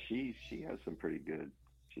Savannah. She has some pretty good.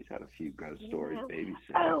 She's had a few ghost stories babysitting.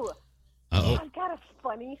 Oh, Uh-oh. I've got a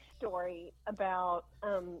funny story about.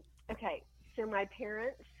 Okay, so my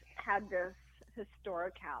parents had this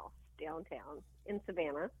historic house downtown in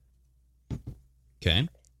Savannah, Okay.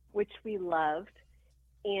 which we loved.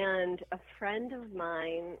 And a friend of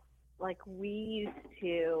mine, like we used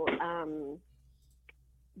to,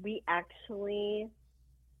 we actually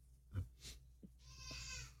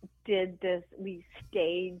did this, we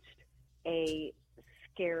staged a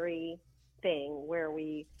scary thing where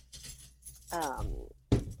we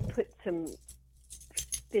put some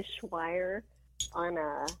fish wire on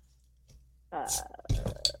a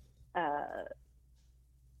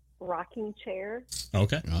rocking chair.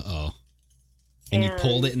 Okay. Uh-oh. And you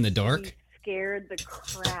pulled it in the dark? We scared the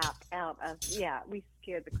crap out of, we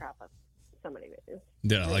scared the crap out of somebody.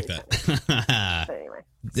 Yeah, I like that. But anyway.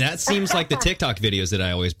 That seems like the TikTok videos that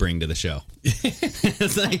I always bring to the show.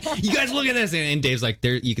 It's like, you guys look at this. And Dave's like,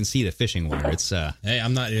 there, you can see the fishing wire. It's hey,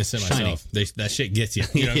 I'm not innocent shiny. myself. That shit gets you.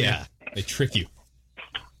 You know what I mean? They trick you.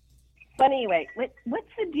 But anyway, what's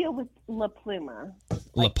the deal with La Pluma?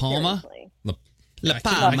 La Palma? seriously. La I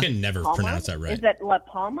Palma. can never Palma? pronounce that right. Is it La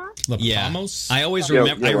Palma? La Yeah. Palmos? I always Yeah,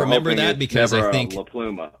 remember. I we're remember hoping that it's because never, I think. La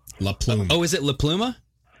Pluma. La Plume. Oh, is it La Pluma?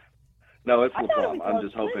 No, it's I La thought it Pluma. was I'm La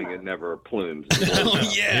just hoping Pluma. it never plumes. Oh,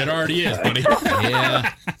 yeah. It already is, buddy.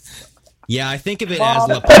 Yeah. Yeah, I think of it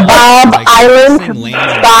Bob- as La Palma. Bob like, Island. this thing lands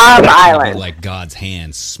on Bob the ground, Island. like God's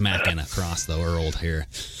hand smacking across the world here.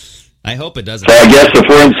 I hope it doesn't. So I guess if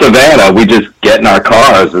we're in Savannah, we just get in our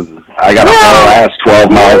cars and I got to haul ass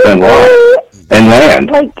 12 miles and land.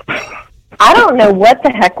 Like, I don't know what the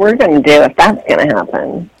heck we're going to do if that's going to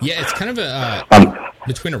happen. Yeah, it's kind of a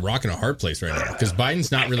between a rock and a hard place right now because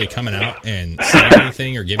Biden's not really coming out and saying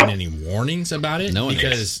anything or giving any warnings about it. No one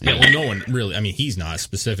because is. Yeah. no one really. I mean, he's not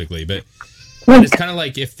specifically, but it's kind of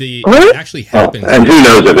like if it actually happens. And who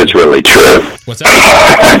knows if it's really true? What's that?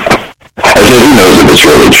 I said, who knows if it's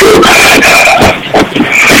really true?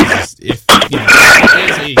 If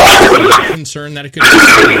there's a concern that it could be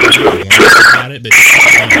about it, but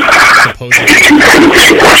supposedly,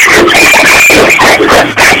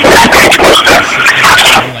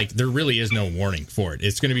 like there really is no warning for it.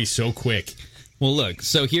 It's going to be so quick. Well, look.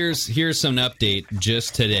 So here's some update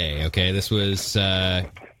just today. Okay, this was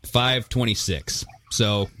 5:26.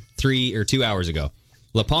 So 2 hours ago.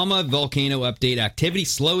 La Palma volcano update: activity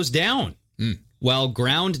slows down while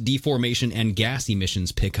ground deformation and gas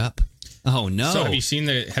emissions pick up. Oh no! So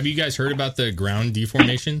have you guys heard about the ground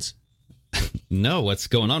deformations? No, what's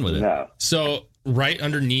going on with it? No. So right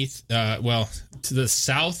underneath, to the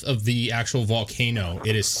south of the actual volcano,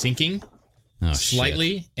 it is sinking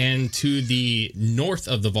slightly, and to the north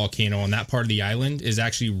of the volcano on that part of the island is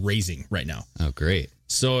actually raising right now. Oh, great!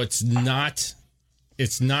 So it's not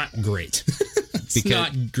great. It's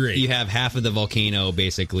not great. You have half of the volcano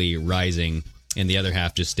basically rising and the other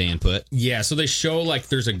half just staying put. Yeah, so they show like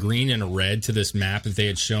there's a green and a red to this map that they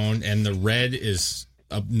had shown, and the red is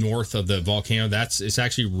up north of the volcano. It's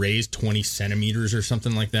actually raised 20 centimeters or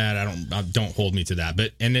something like that. Don't hold me to that.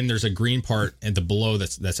 But and then there's a green part at the below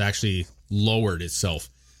that's actually lowered itself,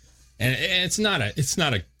 and it's not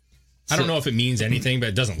a. I don't know if it means anything, but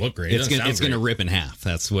it doesn't look great. It's going to rip in half.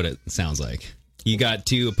 That's what it sounds like. You got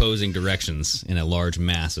two opposing directions in a large,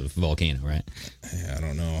 massive volcano, right? Yeah, I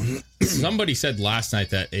don't know. Somebody said last night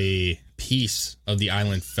that a piece of the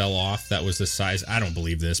island fell off that was the size, I don't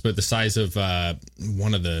believe this, but the size of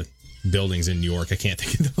one of the buildings in New York. I can't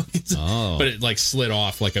think of the buildings. Oh. But it like slid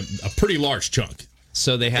off like a pretty large chunk.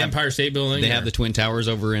 So they have Empire State Building. They have the Twin Towers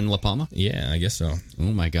over in La Palma? Yeah, I guess so. Oh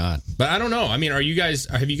my God. But I don't know. I mean, have you guys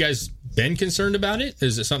been concerned about it?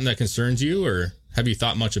 Is it something that concerns you, or have you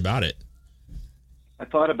thought much about it? I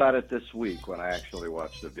thought about it this week when I actually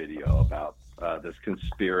watched a video about this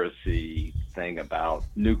conspiracy thing about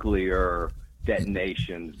nuclear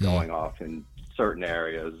detonations going off in certain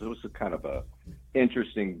areas. It was a kind of a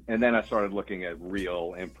interesting, and then I started looking at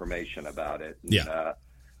real information about it.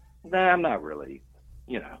 And, I'm not really,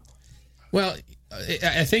 Well,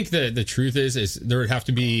 I think the truth is there would have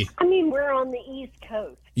to be. I mean, we're on the East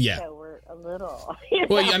Coast. Yeah. So we're a little.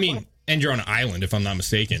 Well, I mean, and you're on an island, if I'm not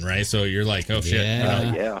mistaken, right? So you're like, oh shit.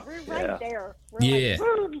 Yeah. We're right there. We're Yeah.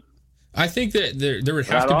 like, I think that there would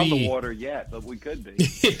have not to on be the water yet, but we could be.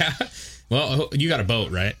 Yeah. Well, you got a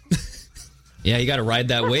boat, right? Yeah, you got to ride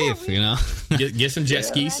that wave, Get some jet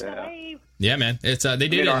skis. Yeah, man. It's they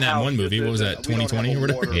did it in that one movie. What was that? 2020 or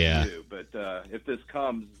whatever. Yeah. But if this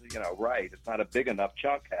comes, right, it's not a big enough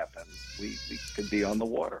chunk happen. We could be on the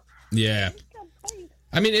water. Yeah.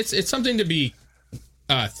 I mean, it's something to be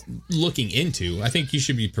looking into. I think you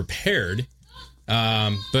should be prepared.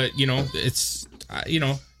 But it's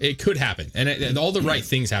it could happen, and all the right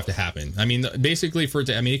things have to happen. I mean, basically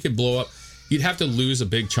it could blow up. you'd have to lose a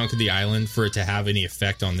big chunk of the island for it to have any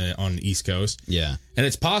effect on the East Coast. Yeah. And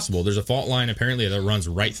it's possible. There's a fault line apparently that runs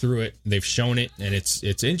right through it. They've shown it, and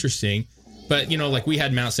it's interesting. But, like we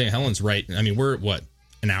had Mount St. Helens we're,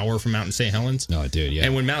 an hour from Mount St. Helens? No, dude, yeah.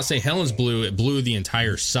 And when Mount St. Helens blew, it blew the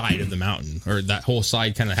entire side of the mountain. Or that whole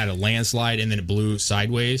side kind of had a landslide, and then it blew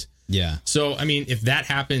sideways. Yeah. So, I mean, if that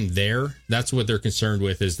happened there, that's what they're concerned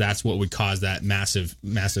with, is that's what would cause that massive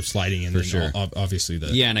sliding. And For sure. Obviously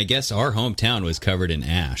Yeah, and I guess our hometown was covered in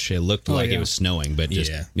ash. It looked like it was snowing, but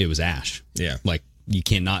it was ash. Yeah. Like, you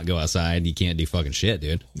cannot go outside. You can't do fucking shit,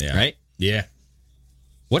 dude. Yeah. Right? Yeah.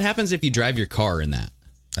 What happens if you drive your car in that?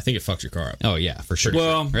 I think it fucks your car up. Oh, yeah, for sure.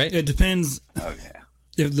 Well, right? It depends. Oh, yeah.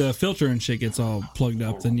 If the filter and shit gets all plugged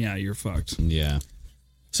up, then yeah, you're fucked. Yeah.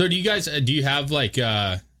 So do you guys, do you have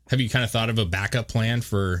have you kind of thought of a backup plan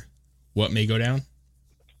for what may go down?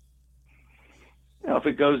 If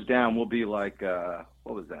it goes down, we'll be like,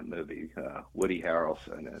 what was that movie? Woody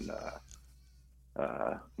Harrelson and.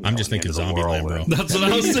 I'm just thinking Zombieland, bro. That's what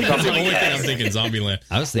I was thinking. That's the only thing I'm thinking, Zombieland.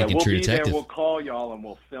 I was thinking we'll True be Detective. There, we'll call y'all and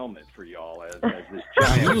we'll film it for y'all as this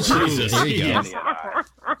giant. Jesus. There you go.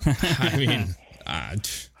 I mean,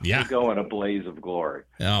 yeah. We'll go in a blaze of glory.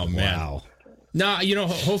 Oh, man. Wow. No,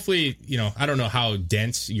 hopefully, I don't know how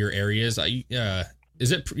dense your area is.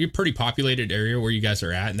 Is it a pretty populated area where you guys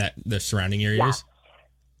are at, and the surrounding areas?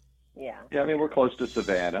 Yeah. Yeah, I mean, we're close to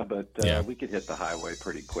Savannah, but we could hit the highway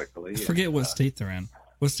pretty quickly. I forget what state they're in.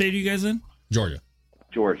 What state are you guys in? Georgia.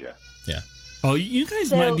 Yeah. Oh, you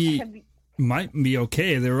guys might be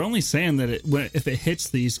okay. They were only saying that if it hits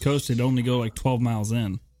the East Coast, it'd only go like 12 miles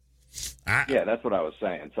in. Yeah, that's what I was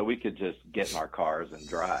saying. So we could just get in our cars and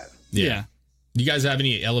drive. Yeah. Do you guys have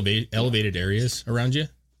any elevated areas around you?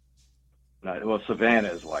 No, well, Savannah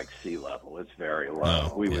is like sea level. It's very low.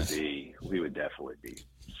 Oh, we would definitely be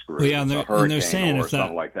screwed. Well, yeah, and if a they're hurricane saying or if that-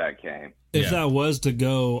 something like that came. If that was to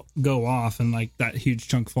go off and like that huge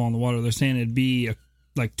chunk fall in the water, they're saying it'd be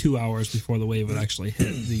like 2 hours before the wave would actually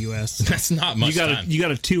hit the U.S. That's not much time. You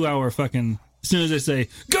got a 2 hour fucking. As soon as they say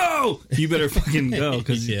go, you better fucking go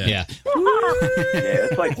because Yeah.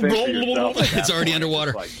 It's like fixing yourself. at It's that already point.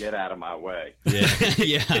 underwater. It's like, get out of my way.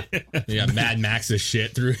 Yeah. You got Mad Max's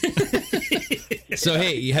shit through. So,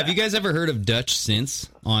 hey, have you guys ever heard of Dutch Since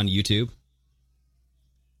on YouTube?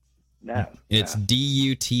 No. It's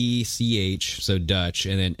DUTCH, so Dutch,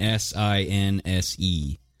 and then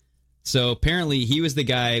SINSE. So apparently he was the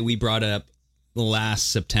guy we brought up last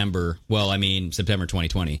September. Well, I mean, September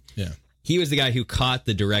 2020. Yeah. He was the guy who caught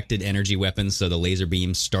the directed energy weapons, so the laser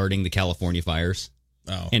beams starting the California fires.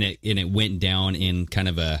 Oh. And it went down in kind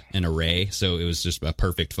of an array, so it was just a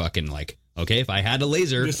perfect fucking okay, if I had a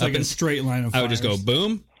laser just up like a in- straight line of I would just go fires.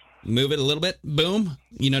 boom, move it a little bit, boom.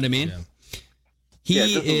 You know what I mean? Yeah. He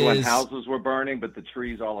this is when is houses were burning, but the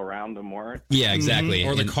trees all around them weren't. Yeah, exactly.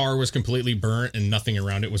 Or the And- car was completely burnt and nothing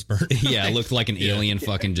around it was burnt. Yeah, it looked like an alien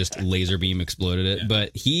fucking just laser beam exploded it. Yeah.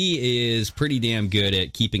 But he is pretty damn good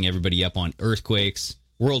at keeping everybody up on earthquakes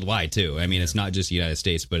worldwide, too. I mean, it's not just the United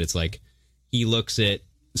States, but it's like he looks at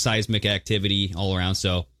seismic activity all around.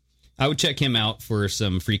 So I would check him out for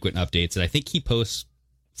some frequent updates. And I think he posts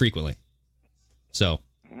frequently. So,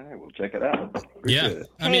 All right, we'll check it out. Yeah. Appreciate it.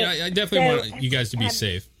 I mean, I definitely want you guys to be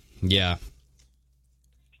safe. yeah.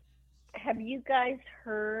 Have you guys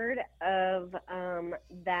heard of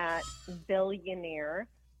that billionaire,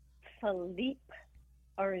 Philippe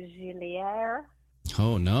Argelier?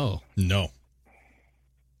 Oh, no. No.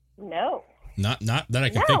 No. Not that I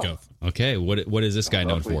can No. think of. Okay, what is this guy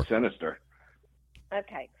known Awfully for? sinister.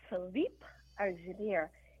 Okay, Philippe Argelier.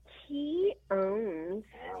 He owns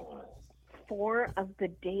 4 of the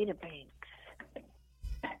data banks.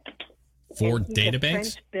 4 And he's data a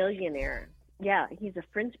banks? French billionaire. Yeah, he's a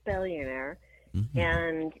French billionaire,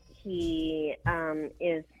 and he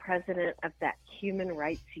is president of that human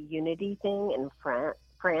rights unity thing in France.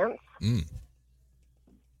 Mm.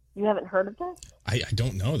 You haven't heard of this? I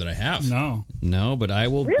don't know that I have. No, but I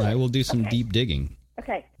will. Really? I will do some Okay. deep digging.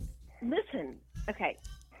 Okay, listen. Okay,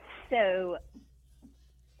 so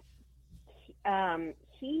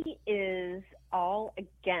he is all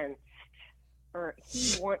against, or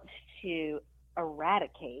he wants to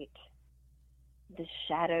eradicate the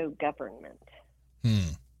shadow government.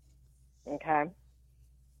 Okay.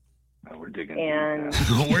 Oh, we're digging. And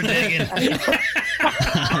We're digging.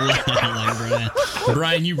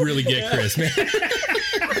 Brian, you really get Chris, man.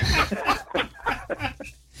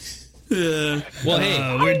 Well,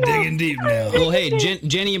 hey, we're digging deep now. Well, hey,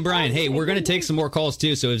 Jenny and Brian, hey, we're going to take some more calls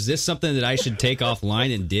too. So is this something that I should take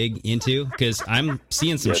offline and dig into? Because I'm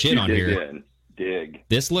seeing some Yes, shit you on dig here. in. dig.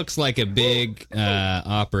 This looks like a big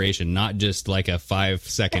operation, not just like a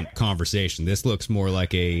 5-second conversation. This looks more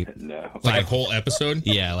like a like a whole episode.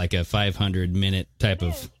 Yeah, like a 500-minute type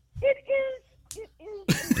of.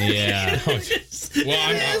 Yeah.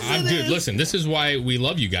 Well, dude, listen, this is why we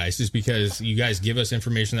love you guys, is because you guys give us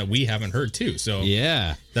information that we haven't heard too. So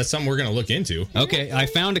yeah, that's something we're going to look into. Okay, I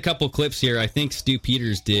found a couple clips here. I think Stu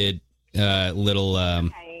Peters did a little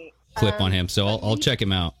clip on him, so I'll check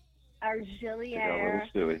him out. Auxiliaire.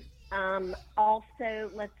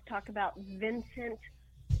 Also, let's talk about Vincent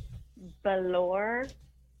Ballore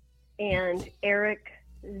and Eric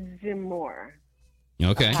Zemmour.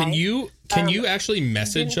 Okay. Can you actually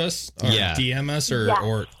message us or DM us or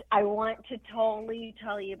I want to totally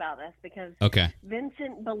tell you about this because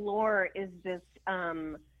Vincent Ballore is this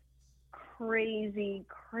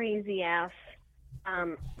crazy ass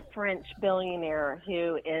French billionaire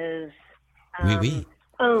who is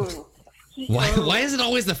owns. Why is it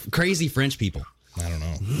always the crazy French people? I don't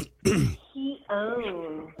know. He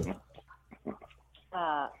owns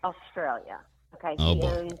Australia. Okay, Oh, he boy.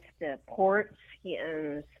 owns the ports. He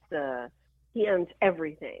owns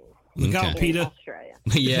everything. Look out, in PETA. Australia.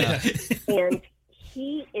 Yeah. And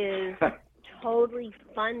he is totally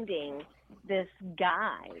funding this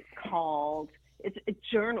guy called, it's a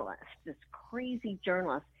journalist, this crazy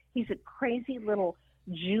journalist. He's a crazy little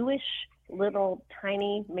Jewish little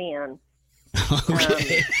tiny man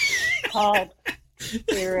called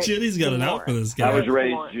Eric Jenny's got an out for this guy. I was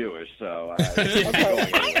raised Jewish, so I'm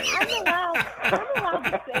allowed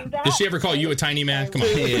to say that. Did she ever call you a tiny man? Come on.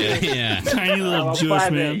 Yeah. Tiny little I'm Jewish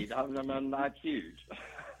 5'8". man. I'm not huge.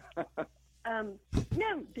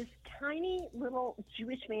 No, this tiny little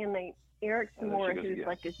Jewish man named Eric Zemmour, goes who's again.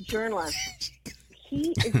 like this journalist,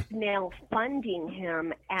 he is now funding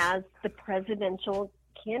him as the presidential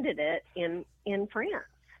candidate in France.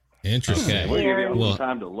 Interesting. Okay. We'll give you Well, some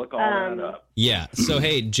time to look all that up. Yeah. So,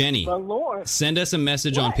 hey, Jenny, Lord. send us a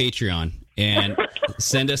message on Patreon and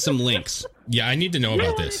send us some links. Yeah, I need to know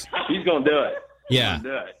about this. He's gonna do it. Yeah. He's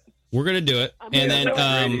gonna do it. We're going to do it. And then,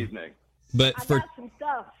 Great evening. but I for got some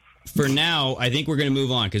stuff. for now, I think we're going to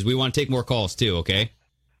move on because we want to take more calls too, okay?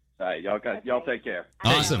 All right, y'all take care.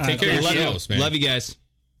 Awesome. Take care of Love yourselves, you. man. Love you guys.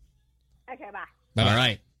 Okay, bye. All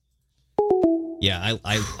right. Yeah,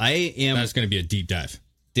 I am. That's going to be a deep dive.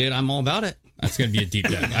 Dude, I'm all about it. That's going to be a deep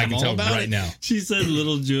dive. I can all tell about right it. now. She said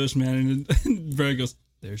little Jewish man, and Brad goes,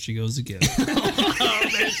 there she goes again. Oh,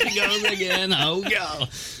 there she goes again. Oh, God.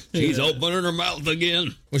 She's opening her mouth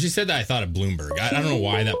again. When she said that, I thought of Bloomberg. I don't know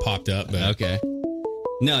why that popped up, but Okay.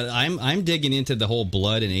 No, I'm digging into the whole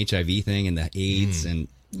blood and HIV thing and the AIDS and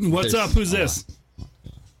What's there's- up? Who's this?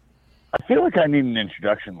 I feel like I need an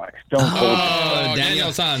introduction, like Stone Cold. Oh,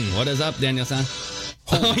 Daniel-san. What is up, Daniel-san?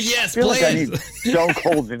 Oh, yes, I feel like I please. need Stone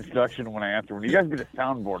Cold's introduction when I answer. When you guys get a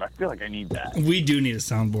soundboard, I feel like I need that. We do need a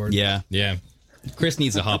soundboard. Yeah. yeah. Chris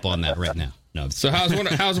needs to hop on that right now. No. So how's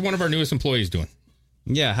one of our newest employees doing?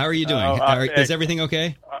 Yeah, how are you doing? Is everything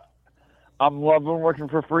okay? I'm loving working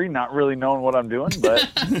for free, not really knowing what I'm doing, but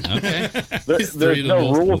Okay. there's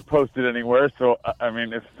no rules posted anywhere. So, I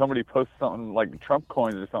mean, if somebody posts something like Trump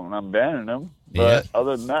coins or something, I'm banning them. But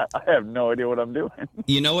other than that, I have no idea what I'm doing.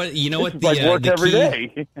 You know what? It's like work every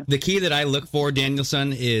day. The key that I look for,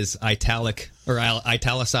 Danielson, is italic or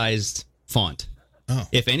italicized font. Oh.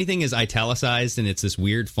 If anything is italicized and it's this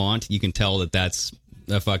weird font, you can tell that that's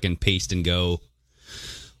a fucking paste and go.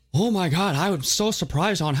 Oh my God, I was so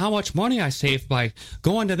surprised on how much money I saved by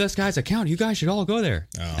going to this guy's account. You guys should all go there.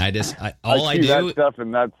 Oh. I see that stuff,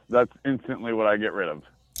 and that's instantly what I get rid of.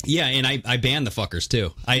 Yeah, and I ban the fuckers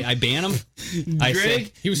too. I ban them.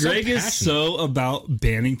 Greg is so about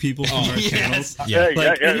banning people from our channels.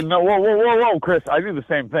 Yeah. No, whoa, Chris, I do the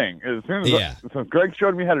same thing. As soon as since Greg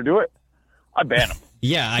showed me how to do it, I ban him.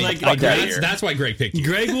 Yeah, that's why Greg picked you.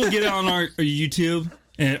 Greg will get on our YouTube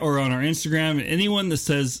or on our Instagram, and anyone that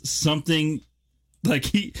says something like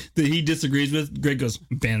that he disagrees with, Greg goes,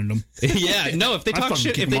 banning them. Yeah, no, if they talk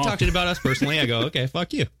shit, about us personally, I go, okay,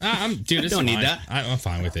 fuck you. Dude, don't need that. I'm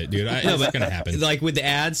fine with it, dude. It's going to happen. Like with the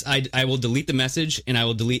ads, I will delete the message and I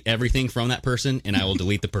will delete everything from that person and I will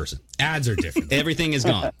delete the person. Ads are different. Everything is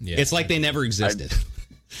gone. Yeah. It's like they never existed.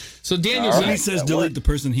 So Daniel, when he says delete the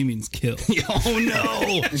person, he means kill. Oh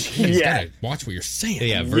no! Yeah, watch what you're saying.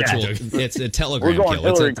 Yeah, virtual. It's a Telegram We're going kill.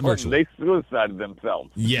 Hillary It's a Clinton. virtual. They suicided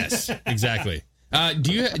themselves. Yes, exactly.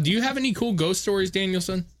 Do you have any cool ghost stories,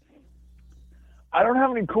 Danielson? I don't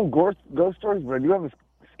have any cool ghost stories, but I do have a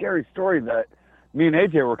scary story that me and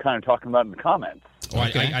AJ were kind of talking about in the comments. Oh, I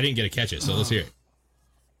didn't get to catch it, so let's hear it.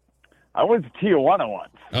 I went to Tijuana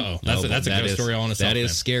once. Uh-oh. That's a ghost story all in itself. That is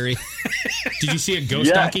man. scary. Did you see a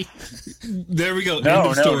ghost donkey? There we go. No,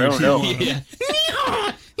 End of story. no. Yeah.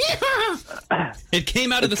 It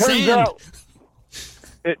came out of the sand.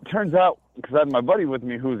 It turns out, because I had my buddy with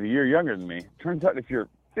me who was a year younger than me, turns out if you're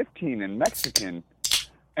 15 and Mexican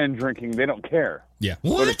and drinking, they don't care. Yeah.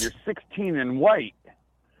 But if you're 16 and white,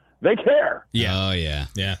 they care. Yeah. Oh, yeah.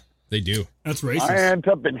 Yeah, they do. That's racist. I ended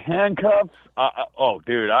up in handcuffs.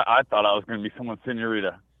 Dude, I thought I was going to be someone's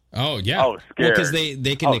senorita. Oh, yeah. I was scared. Because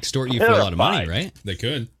they can extort you for a lot of money, right? They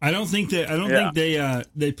could. I don't think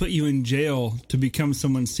they put you in jail to become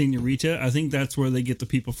someone's senorita. I think that's where they get the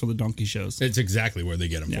people for the donkey shows. It's exactly where they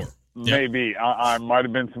get them for. Yep. Maybe. I might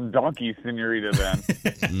have been some donkey senorita then.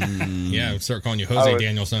 Yeah, I would start calling you Jose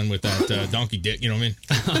Danielson with that donkey dick, you know what I mean?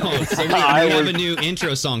 Oh, so we have a new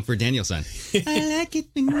intro song for Danielson. I like it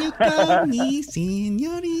when you call me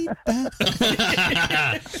senorita.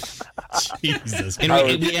 Jesus. And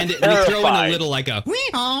we end it, we throw in a little like a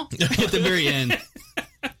wee-haw at the very end.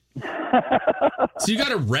 So you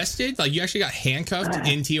got arrested? Like you actually got handcuffed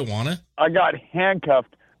in Tijuana? I got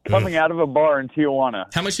handcuffed coming out of a bar in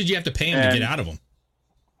Tijuana. How much did you have to pay him to get out of them?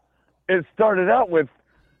 It started out with,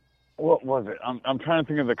 what was it? I'm trying to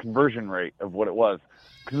think of the conversion rate of what it was.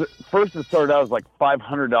 Because first it started out as like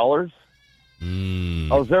 $500.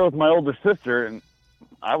 I was there with my older sister, and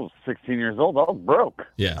I was 16 years old. I was broke.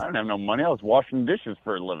 Yeah. I didn't have no money. I was washing dishes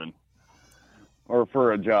for a living or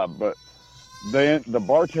for a job. But the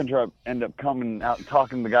bartender ended up coming out and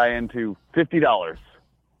talking the guy into $50.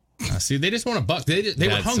 See, they just want a buck. They were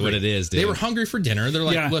hungry. That's what it is, dude. They were hungry for dinner. They're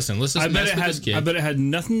like, listen, let's just mess with this kid. I bet it had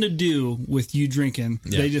nothing to do with you drinking.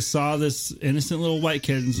 Yeah. They just saw this innocent little white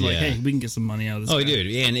kid and was like, hey, we can get some money out of this guy.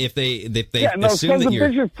 Dude. And if they and those assume sons that of you're...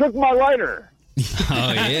 bitches took my lighter.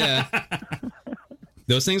 Oh, yeah.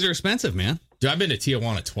 Those things are expensive, man. Dude, I've been to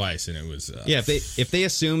Tijuana twice, and it was... if they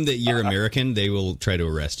assume that you're American, they will try to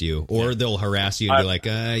arrest you. Or they'll harass you and be like,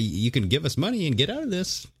 you can give us money and get out of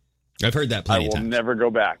this. I've heard that plenty of times. I will never go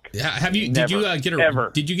back. Yeah, did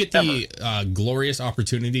you get the glorious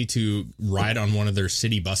opportunity to ride on one of their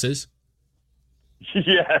city buses?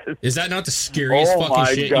 Yes. Is that not the scariest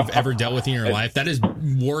fucking shit you've ever dealt with in your life? That is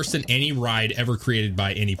worse than any ride ever created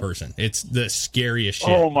by any person. It's the scariest shit.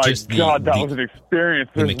 Oh my God, that was an experience.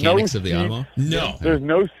 The There's mechanics no of the seats. Automo? No. There's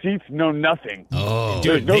no seats, no nothing. Oh.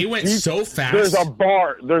 Dude, There's they went seats. so fast. There's a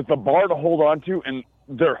bar to hold on to, and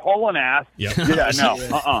they're hauling ass. Yep. Yeah,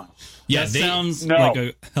 no. Yeah, That sounds no. like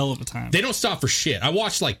a hell of a time. They don't stop for shit. I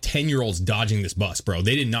watched like 10-year-olds dodging this bus, bro.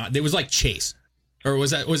 They did not. It was like Chase. Or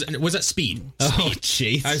was that Speed? Oh,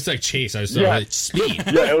 Chase. I was like Chase. I was Yeah. Speed.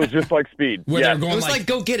 Yeah, it was just like Speed. Where Yeah. they're going It was like,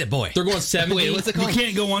 go get it, boy. They're going 70. Wait, what's it You called?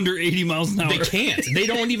 can't go under 80 miles an hour. They can't. They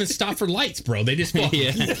don't even stop for lights, bro. They just walk.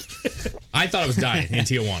 Yeah. I thought I was dying in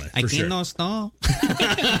Tijuana. I For sure. cannot stop.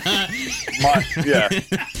 My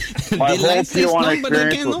The whole lights say Tijuana stop, but I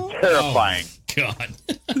experience was cannot. terrifying. God.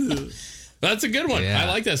 That's a good one. Yeah. I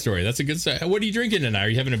like that story. That's a good story. What are you drinking tonight? Are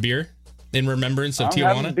you having a beer in remembrance of I'm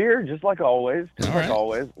having Tijuana? beer, just like always. All right.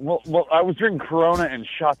 Always. Well, I was drinking Corona and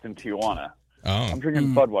shots in Tijuana. Oh. I'm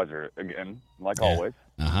drinking Budweiser again, like always.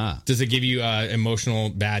 Uh-huh. Does it give you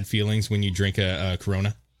emotional bad feelings when you drink a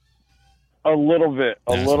Corona? A little bit.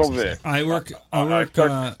 That's what I was gonna say. I work I start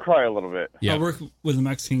to cry a little bit. Yeah. I work with a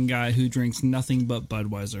Mexican guy who drinks nothing but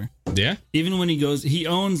Budweiser. Yeah? Even when he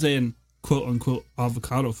owns an quote unquote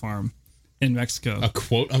avocado farm in Mexico. A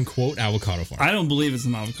quote unquote avocado farm. I don't believe it's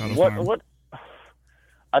an avocado farm. What?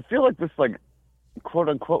 I feel like this, like, quote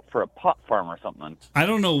unquote, for a pot farm or something. I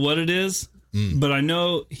don't know what it is, but I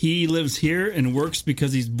know he lives here and works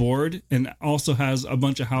because he's bored, and also has a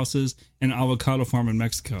bunch of houses and avocado farm in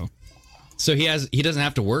Mexico. So he doesn't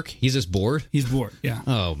have to work? He's just bored? He's bored, yeah.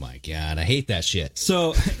 Oh my God, I hate that shit.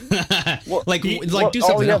 So, like do all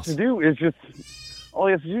something he else. has to do is just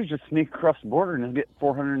sneak across the border and get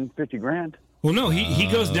 $450,000. well, no, he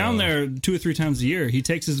goes down there 2 or 3 times a year. He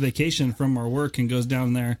takes his vacation from our work and goes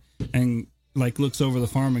down there and like looks over the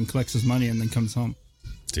farm and collects his money and then comes home.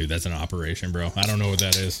 Dude, that's an operation, bro. I don't know what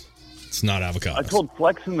that is. It's not avocado. I told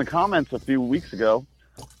Flex in the comments a few weeks ago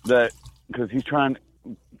that because he's trying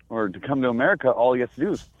to come to America, all he has to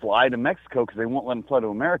do is fly to Mexico because they won't let him fly to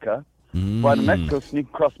America. Fly to Mexico, sneak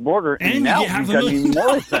across the border, and now you get he's got even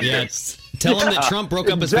more incentive. Yes. Tell him that Trump broke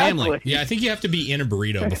up his family. Yeah, I think you have to be in a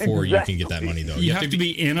burrito before you can get that money, though. You have to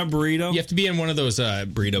be in a burrito? You have to be in one of those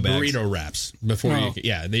burrito bags. burrito wraps before you.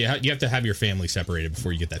 Yeah, you have to have your family separated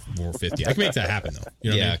before you get that $450. I can make that happen though. You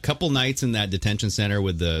know what I Yeah, mean? a couple nights in that detention center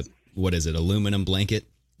with the aluminum blanket.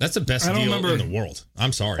 That's the best deal in the world.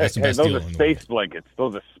 I'm sorry, that's the Hey, best those deal are in the world. space blankets.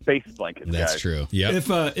 Those are space blankets, That's guys. true. Yeah.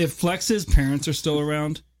 If Flex's parents are still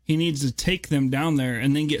around, he needs to take them down there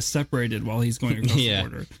and then get separated while he's going across the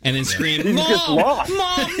border. And then scream, He gets Mom! lost.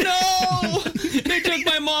 Mom, no! They took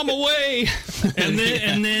my mom away. And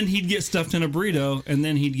then he'd get stuffed in a burrito, and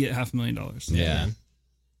then he'd get $500,000. Yeah.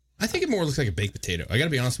 I think it more looks like a baked potato. I got to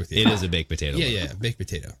be honest with you. It is a baked potato. Yeah, baked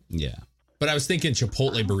potato. Yeah. But I was thinking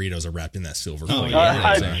Chipotle burritos are wrapped in that silver Oh, foil.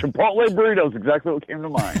 yeah. Chipotle burritos, exactly what came to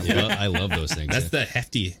mind. Yeah, I love those things. That's the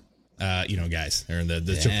hefty, guys, or the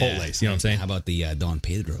Chipotles. You know what I'm saying? How about the Don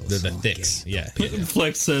Pedros? The thicks. Yeah.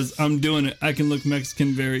 Flex says, I'm doing it. I can look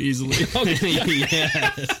Mexican very easily.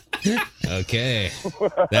 Yes. Okay.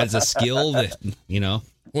 That's a skill that,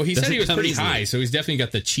 Well, he said doesn't he was come pretty easily. high, so he's definitely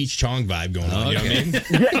got the Cheech Chong vibe going on. You know what I mean?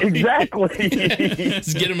 Yeah, exactly.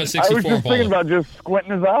 Let's get him a I 64 was just thinking Impala. about just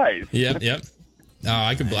squinting his eyes. Yep. Oh,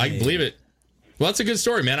 I can believe it. Well, that's a good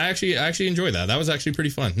story, man. I actually enjoyed that. That was actually pretty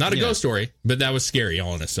fun. Not a ghost story, but that was scary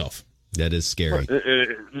all in itself. That is scary. It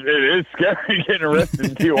is scary getting arrested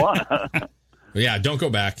in Tijuana. But yeah, don't go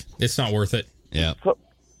back. It's not worth it. Yeah.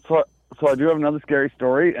 So I do have another scary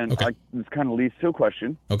story, and this kind of leads to a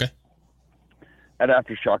question. Okay. At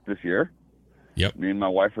Aftershock this year, yep. Me and my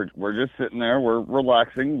wife we're just sitting there, we're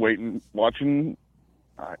relaxing, waiting, watching.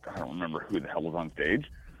 I don't remember who the hell was on stage.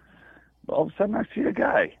 But all of a sudden, I see a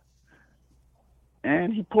guy,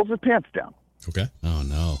 and he pulls his pants down. Okay. Oh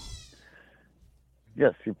no.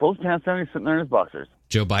 Yes, he pulls his pants down. He's sitting there in his boxers.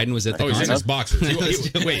 Joe Biden was at the he's in his boxers.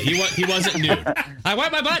 Wait, he wasn't nude. I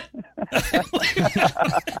wipe my butt.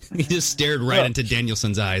 He just stared right into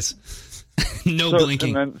Danielson's eyes. No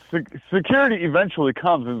blinking. And then security eventually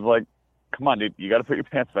comes and is like, "Come on, dude, you got to put your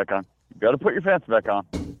pants back on. You got to put your pants back on."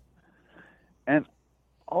 And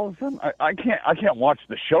all of a sudden, I can't watch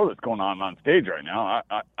the show that's going on stage right now.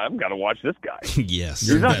 I've got to watch this guy. Yes,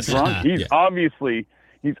 he's not drunk. He's Yeah. obviously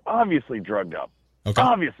drugged up. Okay.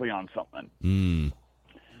 Obviously on something.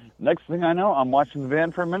 Next thing I know, I'm watching the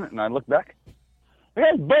van for a minute, and I look back. The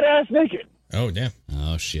guy's butt ass naked. Oh, damn.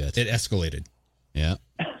 Oh, shit. It escalated. Yeah.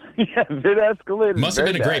 Yes, it escalated. Must have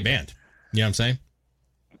very been a great bad. band. You know what I'm saying?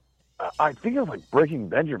 I think it was like Breaking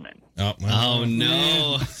Benjamin. Oh, well. Oh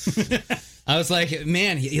no. I was like,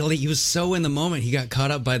 man, he was so in the moment. He got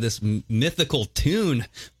caught up by this mythical tune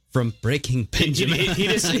from Breaking Benjamin.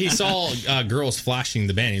 He saw girls flashing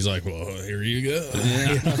the band. He's like, well, here you go.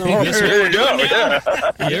 Yeah. That's Oh, what here we're you go, doing now.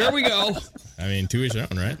 yeah. Here we go. I mean, to his own,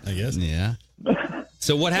 right? I guess. Yeah.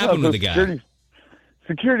 So what happened with the guy?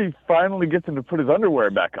 Security finally gets him to put his underwear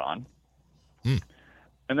back on. And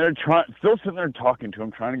they're still sitting there talking to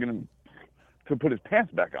him, trying to get him to put his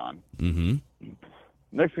pants back on. Mm-hmm.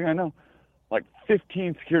 Next thing I know, like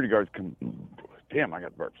 15 security guards come. Damn, I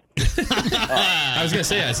got burps. I was going to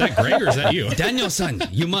say, is that Greg or is that you? Danielson,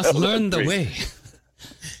 you must learn the way.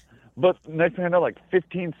 But next thing I know, like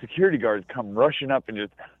 15 security guards come rushing up and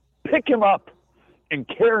just pick him up and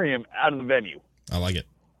carry him out of the venue. I like it.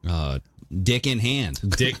 Dick in hand.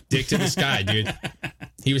 Dick to the sky, dude.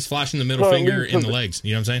 He was flashing the middle Well, finger in the legs.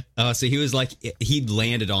 You know what I'm saying? So he was like, he'd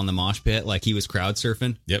landed on the mosh pit like he was crowd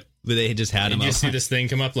surfing. Yep. But they had just had him And you up. see this thing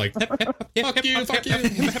come up like, fuck you, fuck you.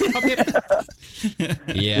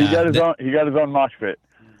 Yeah. He got his own mosh pit.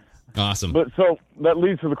 Awesome. But so that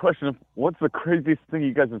leads to the question of what's the craziest thing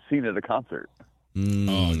you guys have seen at a concert?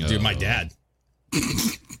 Oh, dude, my dad.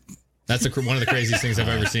 That's one of the craziest things I've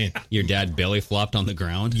ever seen. Your dad belly flopped on the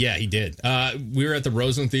ground? Yeah, he did. We were at the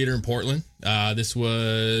Roseland Theater in Portland. This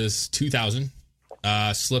was 2000.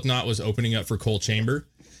 Slipknot was opening up for Cold Chamber,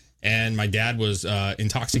 and my dad was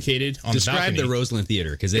intoxicated on Describe the balcony. the Roseland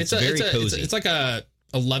Theater, because it's very cozy. It's like a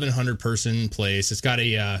 1,100 person place. It's got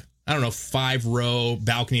a 5-row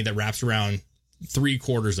balcony that wraps around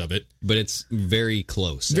 3/4 of it, but it's very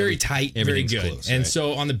close, very tight, very everything's good. close, and right?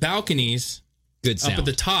 so on the balconies, good sound. up at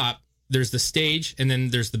the top, there's the stage, and then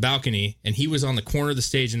there's the balcony, and he was on the corner of the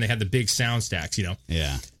stage, and they had the big sound stacks,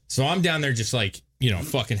 Yeah. So I'm down there just like,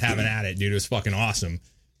 fucking having at it, dude. It was fucking awesome.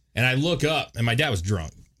 And I look up, and my dad was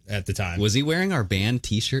drunk at the time. Was he wearing our band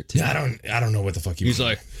T-shirt too? I don't know what the fuck he was. He's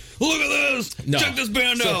like, look at this. No. Check this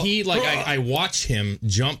band So out. he I watched him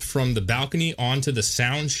jump from the balcony onto the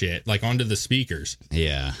sound shit, like onto the speakers.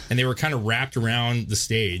 Yeah. And they were kind of wrapped around the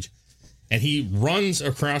stage. And he runs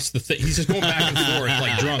across the thing. He's just going back and forth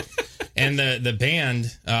like drunk. And the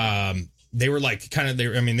band, they were like they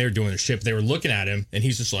were doing their shit, but they were looking at him, and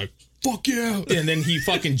he's just like, fuck yeah. And then he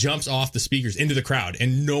fucking jumps off the speakers into the crowd,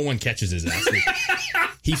 and no one catches his ass. Dude.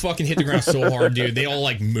 He fucking hit the ground so hard, dude. They all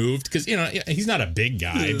like moved because, he's not a big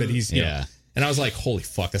guy, but he's, you know. And I was like, holy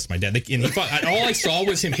fuck, that's my dad. And all I saw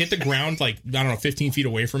was him hit the ground like, 15 feet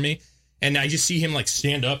away from me. And I just see him like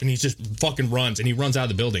stand up, and he just fucking runs, and he runs out of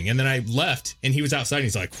the building. And then I left, and he was outside, and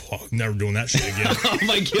he's like, "Whoa, never doing that shit again." Oh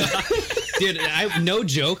my god! Dude, no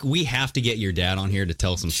joke. We have to get your dad on here to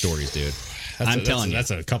tell some stories, dude. I'm telling you.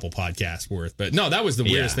 That's a couple podcasts worth. But no, that was the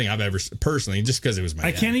weirdest thing I've ever, personally, just because it was my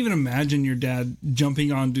dad. can't even imagine your dad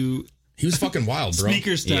jumping onto... He was fucking wild, bro.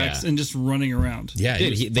 Speaker stacks and just running around. Yeah,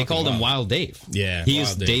 dude, they called him Wild Dave. Yeah, he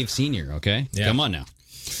was Dave Senior. Okay, come on now.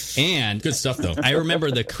 And good stuff though. I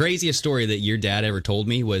remember the craziest story that your dad ever told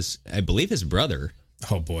me was, I believe his brother.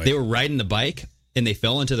 Oh boy, they were riding the bike and they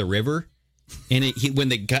fell into the river. And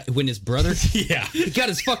when his brother, he got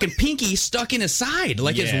his fucking pinky stuck in his side,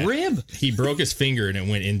 like his rib. He broke his finger and it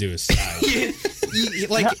went into his side.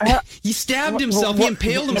 He stabbed himself. He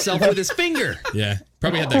impaled himself with his finger. Yeah,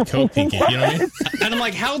 probably had that coke pinky. You know what I mean? And I'm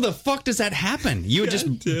like, how the fuck does that happen? You would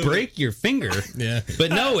just break your finger. Yeah,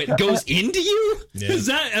 but no, it goes into you. Yeah. Has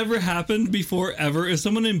that ever happened before? Ever? Has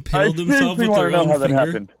someone impaled himself with their own finger?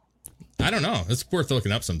 Happened. I don't know. It's worth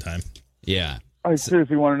looking up sometime. Yeah. I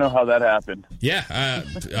seriously want to know how that happened.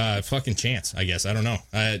 Yeah, fucking chance. I guess I don't know.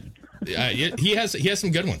 He has some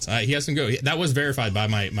good ones. He has some good. That was verified by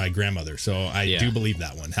my grandmother, so I do believe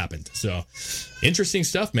that one happened. So interesting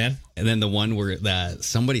stuff, man. And then the one where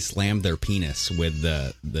somebody slammed their penis with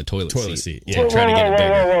the toilet seat. Yeah, trying to get it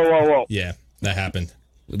bigger. Whoa. Yeah, that happened.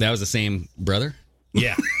 That was the same brother.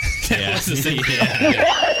 Yeah, that was the same.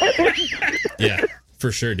 Yeah,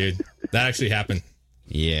 for sure, dude. That actually happened.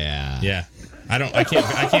 Yeah. I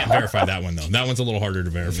can't verify that one though. That one's a little harder to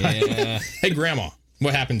verify. Yeah. Hey, Grandma,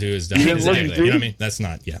 what happened to his dad? Exactly. You know what I mean? That's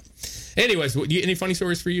not. Yeah. Anyways, any funny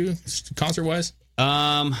stories for you, concert wise?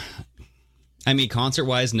 I mean, concert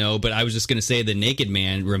wise, no. But I was just gonna say the Naked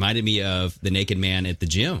Man reminded me of the Naked Man at the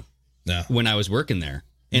gym when I was working there,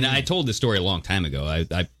 and I told this story a long time ago.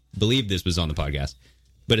 I believe this was on the podcast,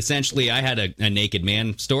 but essentially, I had a Naked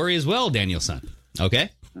Man story as well, Daniel-san. Okay.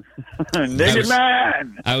 Naked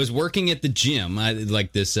Man. I was working at the gym,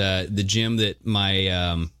 the gym that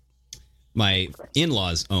my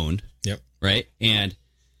in-laws owned. Yep. Right, and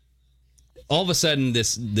all of a sudden,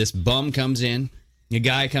 this bum comes in. A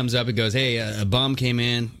guy comes up and goes, "Hey, a bum came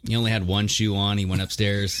in. He only had one shoe on. He went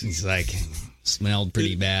upstairs. He's like, smelled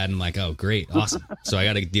pretty bad." I'm like, "Oh, great, awesome." So I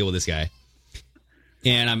got to deal with this guy.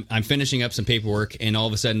 And I'm finishing up some paperwork, and all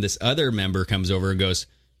of a sudden, this other member comes over and goes,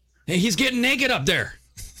 "Hey, he's getting naked up there."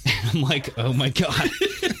 I'm like, oh my God.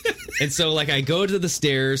 And so I go to the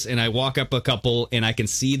stairs and I walk up a couple and I can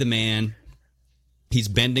see the man. He's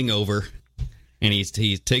bending over and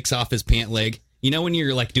he takes off his pant leg. You know when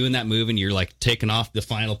you're doing that move and you're taking off the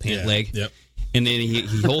final pant leg? Yep. And then he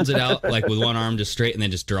holds it out with one arm just straight and then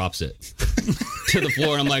just drops it to the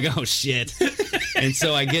floor. And I'm like, oh shit. And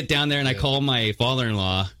so I get down there and I call my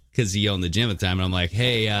father-in-law because he owned the gym at the time. And I'm like,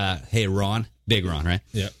 hey, Ron, big Ron, right?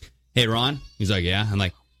 Yeah. Hey, Ron. He's like, yeah. I'm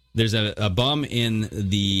like, there's a bum in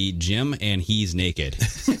the gym and he's naked.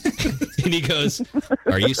 And he goes,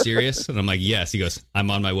 are you serious? And I'm like, yes. He goes,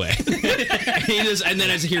 I'm on my way. And then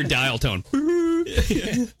I just hear dial tone.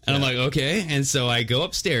 And I'm like, okay. And so I go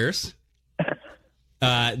upstairs.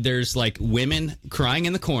 There's women crying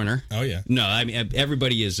in the corner. Oh, yeah. No, I mean,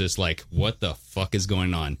 everybody is just like, what the fuck is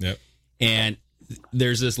going on? Yep. And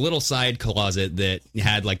there's this little side closet that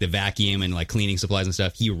had the vacuum and cleaning supplies and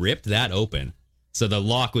stuff. He ripped that open. So the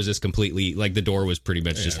lock was just completely, the door was pretty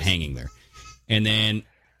much just hanging there. And then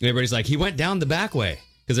everybody's like, he went down the back way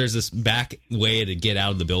because there's this back way to get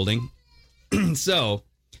out of the building. So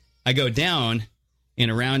I go down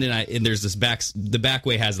and around and there's this the back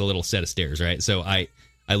way has a little set of stairs, right? So I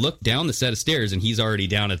look down the set of stairs and he's already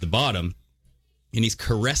down at the bottom and he's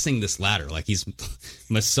caressing this ladder. He's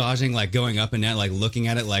massaging, going up and down, looking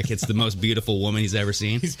at it like it's the most beautiful woman he's ever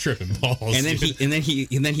seen. He's tripping balls. And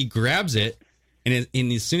then he grabs it. And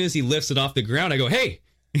as soon as he lifts it off the ground, I go, hey.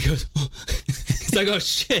 He goes, oh. It's like, oh,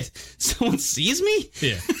 shit. Someone sees me?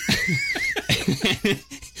 Yeah.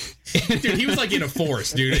 Dude, he was in a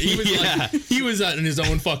forest, dude. He was in his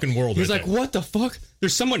own fucking world. He's like, what the fuck?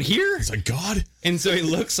 There's someone here? It's like, God. And so he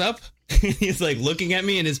looks up. He's looking at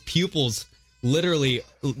me, and his pupils literally,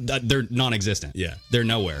 they're non-existent. Yeah. They're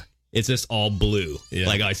nowhere. It's just all blue. Yeah.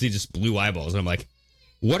 I see just blue eyeballs. And I'm like,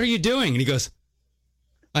 what are you doing? And he goes,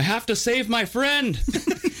 I have to save my friend.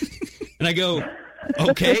 And I go,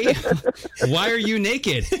 okay, why are you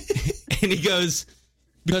naked? And he goes,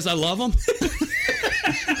 because I love him.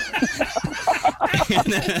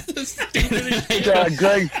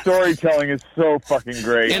 Greg's storytelling is so fucking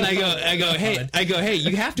great. And I go, hey,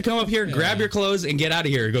 you have to come up here, grab your clothes, and get out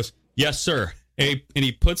of here. He goes, yes, sir. And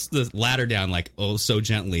he puts the ladder down so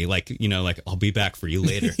gently, I'll be back for you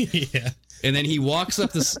later. Yeah. And then he walks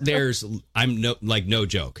up the stairs. I'm no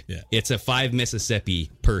joke. Yeah. It's a 5 Mississippi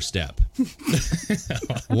per step.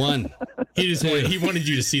 1, He wanted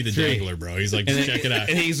you to see the dangler, bro. He's like, just check it out.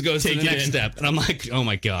 And he goes to the next step. And I'm like, oh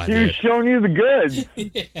my God. He was dude. showing you the goods.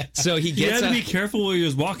 So he He gets had to be careful while he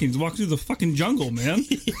was walking. He's walking through the fucking jungle, man.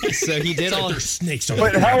 So he did all There's snakes on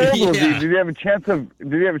But the how old was Yeah. he? Did he have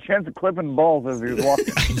a chance of clipping balls as he was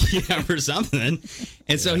walking? yeah, or something.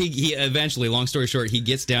 And so he eventually, long story short, he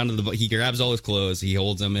gets down to he grabs all his clothes, he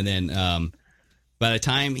holds them, and then by the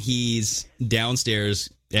time he's downstairs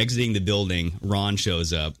exiting the building, Ron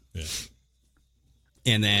shows up. Yeah.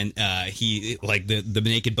 And then he, like, the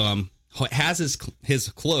naked bum has his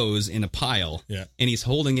clothes in a pile, Yeah. and he's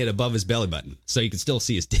holding it above his belly button, so you can still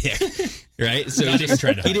see his dick, right? So Not even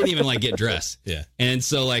trying to he didn't even, like, get dressed. Yeah. And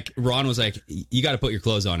so, like, Ron was like, you got to put your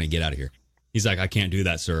clothes on and get out of here. He's like, I can't do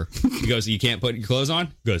that, sir. He goes, you can't put your clothes on?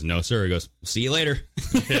 He goes, no, sir. He goes, see you later.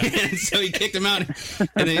 And so he kicked him out.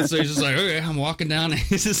 And then so he's just like, okay, I'm walking down. And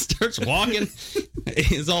he just starts walking.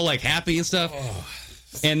 He's all like happy and stuff.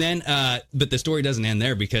 And then, but the story doesn't end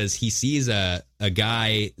there because he sees a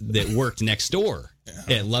guy that worked next door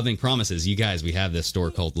at Loving Promises. You guys, we have this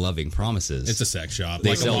store called Loving Promises. It's a sex shop, They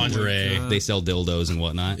like a sell lingerie. They sell dildos and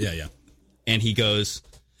whatnot. Yeah. And he goes,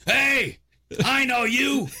 hey, I know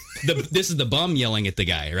you. This is the bum yelling at the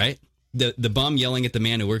guy, right? The bum yelling at the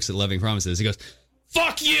man who works at Loving Promises. He goes,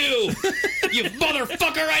 fuck you, you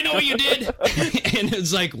motherfucker, I know what you did. And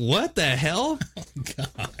it's like, what the hell? Oh,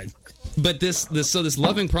 God. But this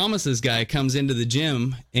Loving Promises guy comes into the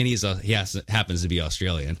gym, and he happens to be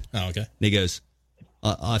Australian. Oh, okay. And he goes,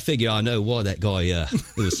 I figure I know why that guy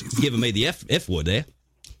was giving me the F word there.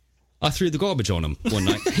 I threw the garbage on him one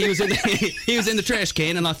night. He was in the trash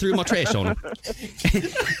can, and I threw my trash on him.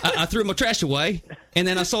 I threw my trash away, and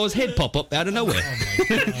then I saw his head pop up out of nowhere. Oh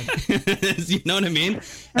my God. You know what I mean?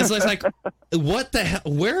 And so it's like, what the hell?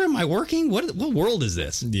 Where am I working? What world is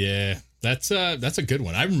this? Yeah. That's a good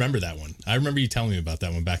one. I remember that one. I remember you telling me about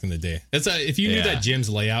that one back in the day. That's if you knew that gym's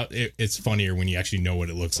layout, it's funnier when you actually know what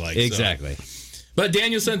it looks like. Exactly. So. But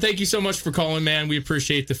Danielson, thank you so much for calling, man. We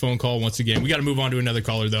appreciate the phone call once again. We got to move on to another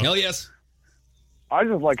caller, though. Hell yes. I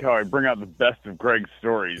just like how I bring out the best of Greg's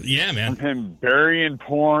stories. Yeah, man. From him burying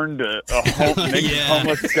porn to a naked Yeah.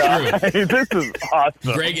 homeless guy. This is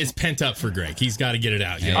awesome. Greg is pent up for Greg. He's got to get it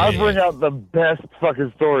out. I bring out the best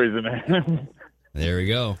fucking stories in him. There we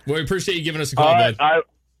go. Well, we appreciate you giving us a call, bud.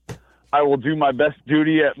 I will do my best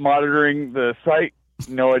duty at monitoring the site.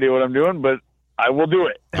 No idea what I'm doing, but I will do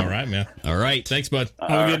it. All right, man. All right. Thanks, bud.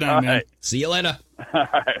 Have a good night, man. See you later.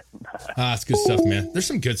 It's good stuff, man. There's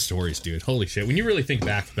some good stories, dude. Holy shit. When you really think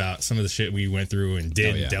back about some of the shit we went through and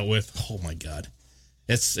dealt with, oh my God.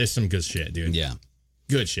 It's some good shit, dude. Yeah.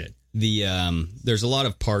 Good shit. There's a lot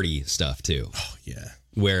of party stuff, too. Oh, yeah.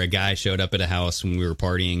 Where a guy showed up at a house when we were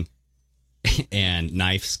partying and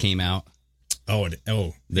knives came out.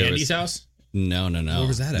 Andy's house? No. Where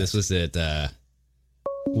was that at? This was at, I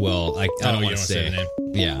don't want to say the name.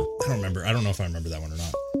 Yeah. I don't remember. I don't know if I remember that one or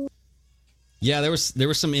not. Yeah, there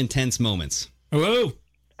were some intense moments. Hello.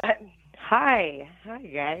 Hi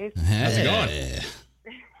guys. How's it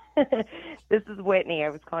going? This is Whitney. I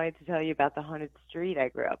was calling to tell you about the haunted street I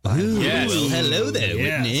grew up on. Yes. Well, hello there,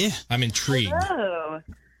 Whitney. I'm intrigued. Hello.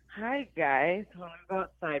 Hi guys. When I go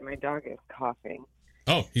outside, my dog is coughing.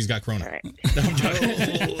 Oh, he's got corona. All right. No, I'm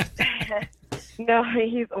joking. No,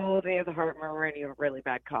 he's old and he has a heart murmur and he has a really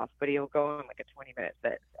bad cough, but he'll go on like a 20-minute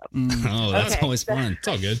fit. So. Oh, that's Okay, always fun. It's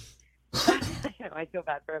all good. I feel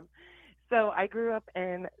bad for him. So I grew up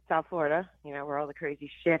in South Florida, where all the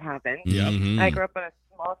crazy shit happens. Yep. Mhm. I grew up on a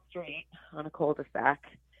small street on a cul-de-sac,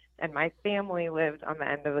 and my family lived on the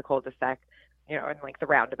end of the cul-de-sac, in like the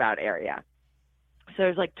roundabout area. So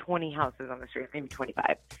there's like 20 houses on the street, maybe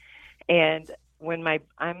 25. And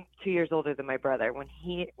I'm 2 years older than my brother. When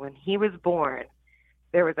he was born,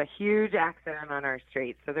 there was a huge accident on our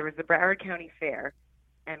street. So there was the Broward County Fair,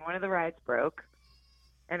 and one of the rides broke,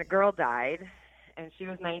 and a girl died, and she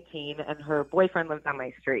was 19, and her boyfriend lived on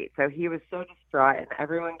my street. So he was so distraught, and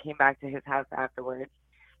everyone came back to his house afterwards.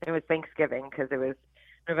 And it was Thanksgiving because it was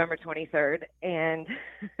November 23rd, and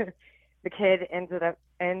the kid ended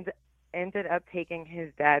up taking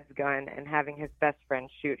his dad's gun and having his best friend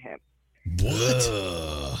shoot him. What?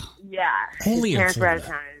 Yeah. Only his in parents were out of Florida.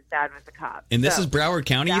 town, and his dad was a cop. And this So, is Broward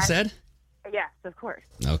County, you said? Yes, of course.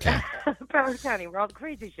 Okay. Broward County, where all the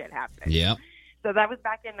crazy shit happened. Yep. So that was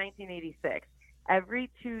back in 1986. Every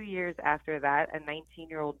 2 years after that, a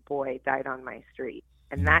 19-year-old boy died on my street.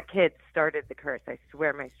 And that kid started the curse. I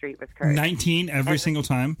swear my street was cursed. 19 every single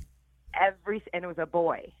time? And it was a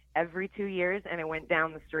boy. Every 2 years, and it went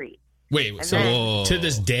down the street. Wait, And so then- to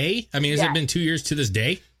this day? I mean, has Yeah. it been 2 years to this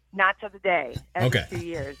day? Not to the day. Every Okay. 2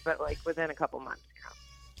 years, but like within a couple months.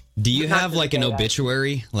 Do you have like an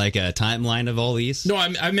obituary, like a timeline of all these? No,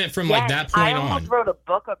 I meant from like that point I almost on. wrote a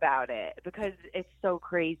book about it because it's so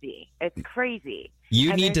crazy. It's crazy.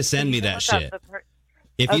 You And need then to send me you that look up shit.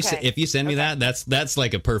 the If you send me that, that's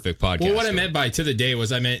like a perfect podcast. Well, what I meant by to the day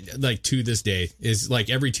was I meant like to this day is like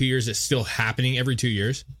every 2 years it's still happening every 2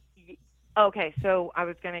 years. Okay, so I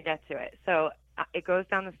was going to get to it. So it goes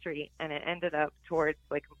down the street, and it ended up towards,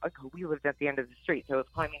 like, we lived at the end of the street, so it was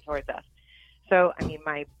climbing towards us. So, I mean,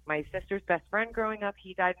 my sister's best friend growing up,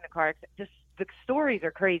 he died in a car accident. Just the stories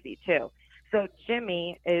are crazy, too. So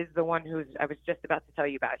Jimmy is the one I was just about to tell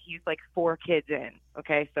you about. He's like 4 kids in,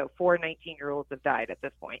 okay? So 4 19-year-olds have died at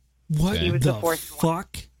this point. What He was the the fourth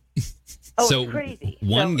fuck? Oh, So, it's crazy.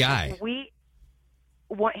 one guy.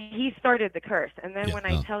 He started the curse, and then when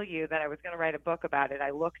I Oh. tell you that I was going to write a book about it, I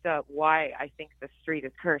looked up why I think the street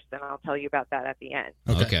is cursed, and I'll tell you about that at the end.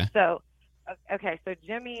 Okay. So, so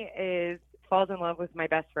Jimmy falls in love with my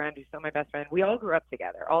best friend, who's still my best friend. We all grew up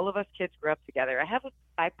together. All of us kids grew up together.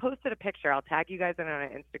 I posted a picture. I'll tag you guys in on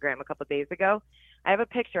Instagram a couple of days ago. I have a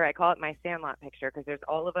picture. I call it my Sandlot picture because there's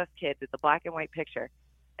all of us kids. It's a black and white picture.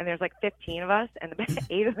 And there's like 15 of us, and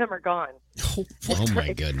 8 of them are gone. Oh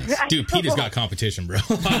my goodness, dude! Peter's got competition, bro.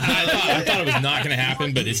 I thought it was not going to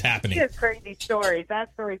happen, but it's happening. Just crazy stories. That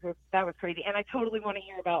was crazy, and I totally want to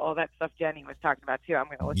hear about all that stuff Jenny was talking about too. I'm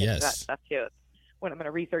going to look into that stuff too. What I'm going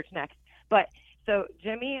to research next. But so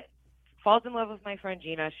Jimmy falls in love with my friend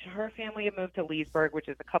Gina. Her family had moved to Leesburg, which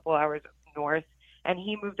is a couple hours north, and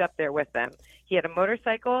he moved up there with them. He had a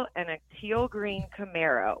motorcycle and a teal green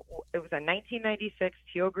Camaro. It was a 1996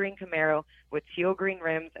 teal green Camaro with teal green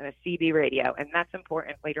rims and a CB radio, and that's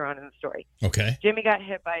important later on in the story. Okay. Jimmy got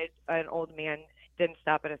hit by an old man, didn't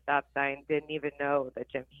stop at a stop sign, didn't even know that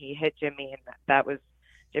he hit Jimmy, and that was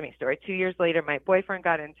Jimmy's story. 2 years later, my boyfriend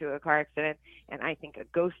got into a car accident, and I think a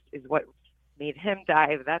ghost is what made him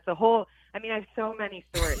die. That's a whole, I mean, I have so many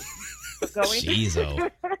stories. Jeez-o.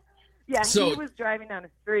 Yeah, So- he was driving down a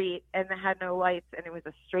street and it had no lights, and it was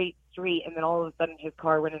a straight street, and then all of a sudden his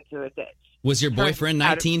car went into a ditch. Was your boyfriend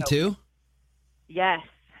Out of 19 too? nowhere. Yes,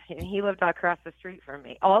 and he lived across the street from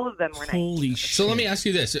me. All of them were 19. Holy shit. So let me ask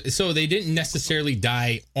you this: so they didn't necessarily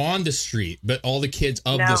die on the street, but all the kids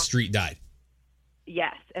of No. the street died.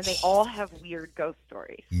 Yes, and they all have weird ghost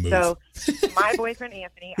stories. Move. So my boyfriend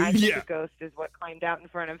Anthony, I think Yeah. a ghost is what climbed out in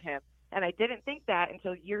front of him. And I didn't think that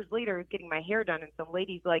until years later, getting my hair done, and some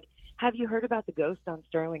lady's like, "Have you heard about the ghost on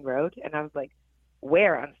Sterling Road?" And I was like,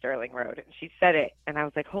 "Where on Sterling Road?" And she said it, and I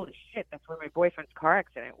was like, "Holy shit, that's where my boyfriend's car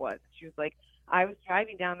accident was." She was like, "I was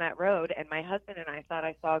driving down that road, and my husband and I thought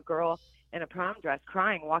I saw a girl in a prom dress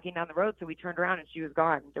crying walking down the road, so we turned around and she was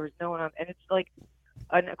gone. There was no one on, and it's like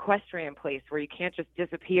an equestrian place where you can't just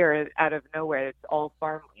disappear out of nowhere. It's all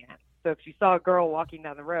farmland. So if you saw a girl walking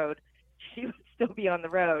down the road, she would still be on the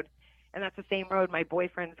road. And that's the same road my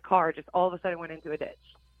boyfriend's car just all of a sudden went into a ditch.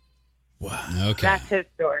 Wow. Okay. That's his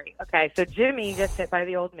story. Okay, so Jimmy gets hit by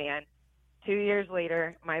the old man. 2 years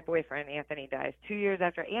later, my boyfriend Anthony dies. 2 years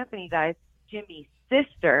after Anthony dies, Jimmy's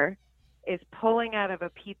sister is pulling out of a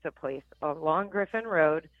pizza place along Griffin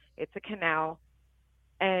Road. It's a canal.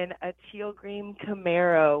 And a teal green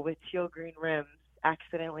Camaro with teal green rims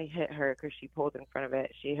accidentally hit her because she pulled in front of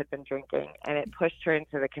it. She had been drinking, and it pushed her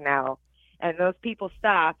into the canal. And those people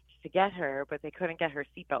stopped to get her, but they couldn't get her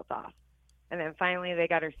seatbelt off. And then finally they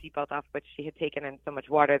got her seatbelt off, but she had taken in so much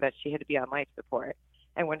water that she had to be on life support.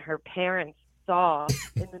 And when her parents saw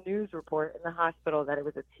in the news report in the hospital that it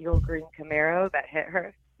was a teal green Camaro that hit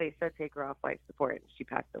her, they said take her off life support, and she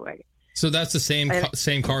passed away. So that's the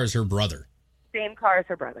same car as her brother. Same car as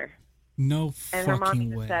her brother. No And her mom fucking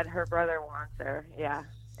even way. said her brother wants her. Yeah.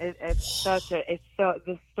 It's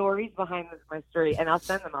the stories behind this mystery, and I'll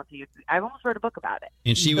send them out to you. I almost wrote a book about it.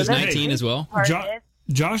 And she was So the 19 as well? part Jo- is,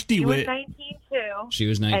 Josh she was DeWitt. 19 too. She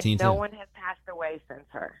was 19 and no too. one has passed away since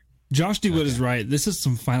her. Josh DeWitt is right. This is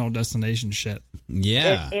some Final Destination shit.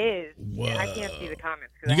 Yeah. It is. Whoa. And I can't see the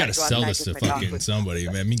comments. 'cause You I got had to go sell outside this to 'cause my dog fucking was- somebody,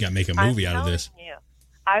 man. You got to make a movie out of this. I'm telling you,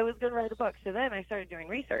 I was going to write a book. So then I started doing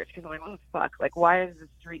research because I'm like, oh, fuck. Like, why is the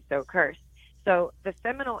street so cursed? So the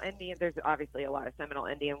Seminole Indian, there's obviously a lot of Seminole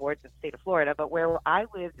Indian wards in the state of Florida, but where I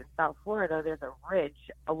lived in South Florida, there's a ridge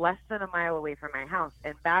less than a mile away from my house.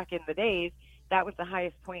 And back in the days, that was the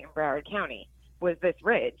highest point in Broward County, was this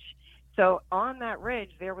ridge. So on that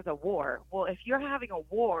ridge, there was a war. Well, if you're having a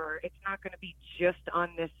war, it's not going to be just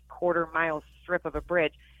on this quarter-mile strip of a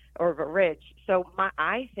bridge or of a ridge. So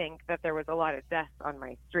I think that there was a lot of deaths on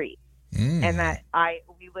my street. And that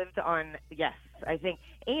we lived on, yes, I think.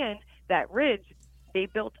 And that ridge, they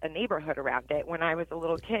built a neighborhood around it. When I was a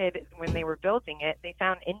little kid, when they were building it, they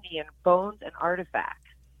found Indian bones and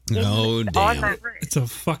artifacts. Oh, on damn. that route. It's a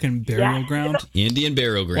fucking burial ground. Indian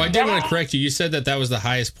burial ground. Well, I did want to correct you. You said that was the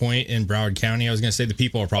highest point in Broward County. I was going to say the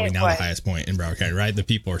people are probably It now was. the highest point in Broward County, right? The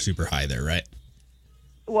people are super high there, right?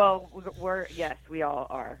 Well, yes, we all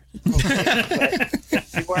are.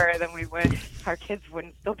 If we were, then we would. Our kids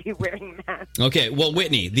wouldn't still be wearing masks. Okay, well,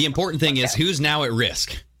 Whitney, the important thing is who's now at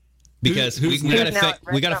risk, because Who's we now got at to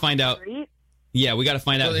risk on find the out. street? Yeah, we got to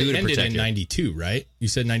find out Well, who it to ended protect. in 92, right? You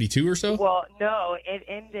said 92 or so? Well, no, it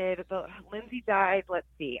ended. Lindsay died. Let's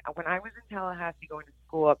see. When I was in Tallahassee going to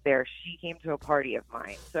school up there, she came to a party of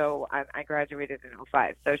mine. So I graduated in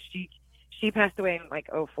 05. So she passed away in like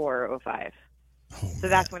 04 or 05. So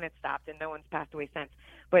that's when it stopped, and no one's passed away since.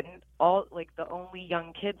 But all the only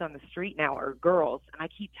young kids on the street now are girls, and I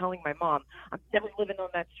keep telling my mom, I'm never living on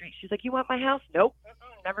that street. She's like, you want my house? Nope,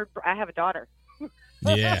 never. I have a daughter.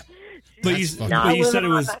 Yeah. But you said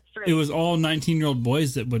it was all 19-year-old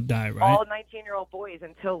boys that would die, right? All 19-year-old boys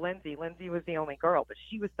until Lindsay. Lindsay was the only girl, but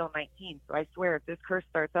she was still 19. So I swear, if this curse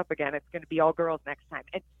starts up again, it's going to be all girls next time.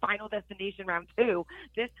 And Final Destination Round 2,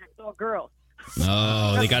 this time it's all girls.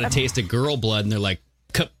 Oh, they got a taste of girl blood, and they're like,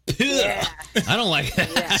 Yeah. I don't like that.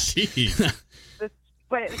 Yeah. Jeez.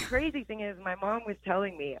 But the crazy thing is, my mom was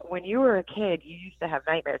telling me, when you were a kid, you used to have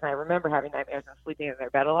nightmares. And I remember having nightmares and sleeping in their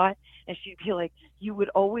bed a lot. And she'd be like, you would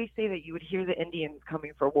always say that you would hear the Indians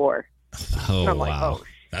coming for war. Oh, And I'm like, wow. oh,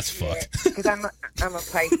 that's fucked. Because I'm a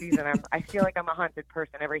Pisces, and I feel like I'm a haunted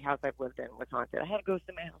person. Every house I've lived in was haunted. I had a ghost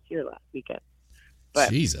in my house here last weekend. But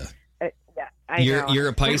Jesus. Yeah, I know. You're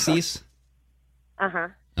a Pisces? Uh-huh.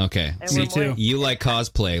 Okay. And Me too. You like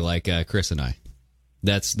cosplay like Chris and I.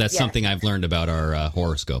 That's Yes. something I've learned about our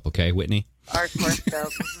horoscope, okay, Whitney? Our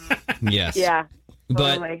horoscope. Yes. Yeah.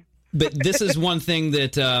 But Totally. but this is one thing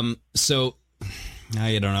that so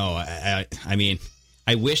I don't know. I mean,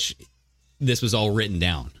 I wish this was all written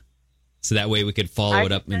down, so that way we could follow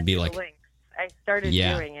it up and be like, I started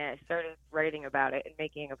Yeah. doing it. I started writing about it and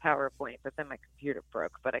making a PowerPoint, but then my computer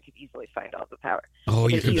broke. But I could easily find all the power. "Oh,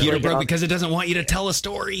 your I could easily computer get broke all- because it doesn't want you to tell a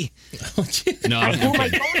story." No, I know my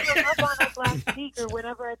okay. phone hung up on us last week, or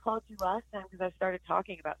whenever I called you last time, because I started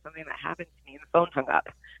talking about something that happened to me, and the phone hung up.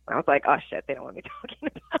 And I was like, "Oh shit, they don't want me talking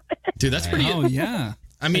about it." Dude, that's pretty. Oh, yeah.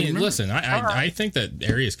 I mean, remember. listen, I think that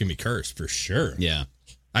areas can be cursed for sure. Yeah.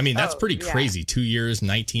 I mean, that's Oh, pretty yeah. crazy. 2 years,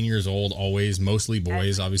 19 years old, always, mostly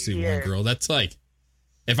boys, obviously one years. girl. That's like,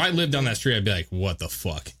 if I lived on that street, I'd be like, what the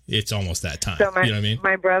fuck? It's almost that time. So you know what I mean?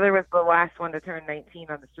 my brother was the last one to turn 19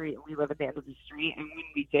 on the street, and we live at the end of the street. And when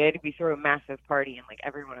we did, we threw a massive party, and like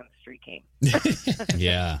everyone on the street came.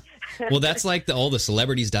 Yeah. Well, that's like all the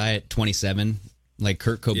celebrities die at 27, like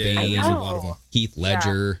Kurt Cobain, I know. Heath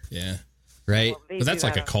Ledger. Yeah. Right? They But that's do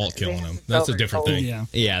like a that on- cult they killing have them. That's a silver different souls. thing. Yeah.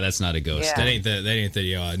 Yeah, that's not a ghost. Yeah. That ain't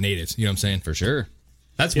the natives. You know what I'm saying? For sure.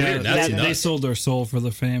 That's Yeah, weird. That's they nuts. sold their soul for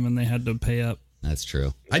the fame, and they had to pay up. That's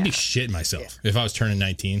true. I'd be shitting myself if I was turning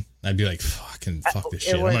 19. I'd be like, fuck this it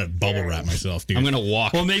shit. I'm was gonna bubble scary. wrap myself, dude. I'm going to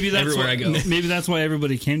walk Well, maybe that's everywhere why, I go. maybe that's why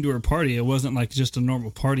everybody came to her party. It wasn't like just a normal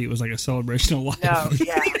party. It was like a celebration of life. No,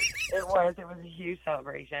 yeah, it was. It was a huge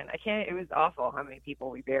celebration. It was awful how many people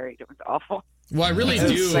we buried. It was awful. Well, I really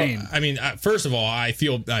That's do. insane. I mean, first of all, I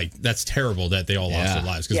feel like that's terrible that they all lost their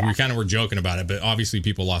lives, because we kind of were joking about it, but obviously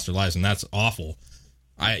people lost their lives, and that's awful.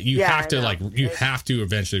 You have to have to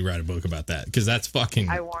eventually write a book about that, because that's fucking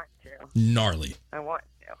I want to. gnarly. I want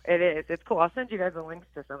to. It is. It's cool. I'll send you guys the links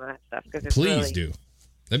to some of that stuff, because it's Please really, do.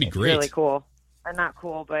 That'd be it's great. really cool. Not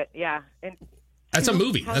cool, but yeah. And That's a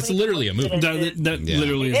movie. how That's many literally a movie. That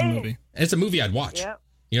literally is a movie. It's a movie I'd watch. Yep.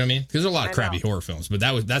 You know what I mean? Because there's a lot of I crappy know. horror films, but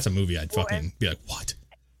that's a movie I'd Well, fucking be like, what?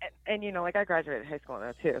 And like I graduated high school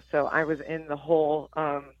now too, so I was in the whole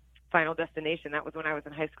Final Destination. That was when I was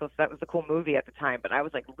in high school, so that was a cool movie at the time. But I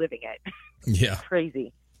was like living it. Yeah.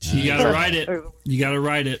 Crazy. You got to write it. You got to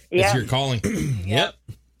write it. Yeah. It's your calling. Yep.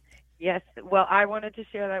 Yes. Well, I wanted to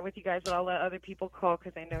share that with you guys, but I'll let other people call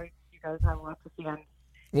because I know you guys have a lot to see on.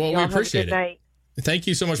 Well, Y'all we have a appreciate good it. night. Thank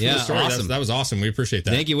you so much for Yeah, the story. awesome. That was awesome. We appreciate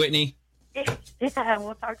that. Thank you, Whitney. Yeah,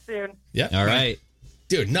 we'll talk soon. Yeah. All right.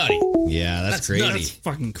 Dude, nutty. Yeah, that's crazy. That's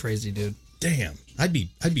fucking crazy, dude. Damn. I'd be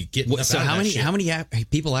getting up So out of how that many shit. how many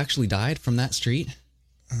people actually died from that street?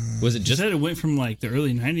 Was it She just? said it went from like the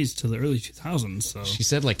early 90s to the early 2000s. So She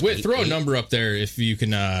said like Wait, throw a eight- number up there if you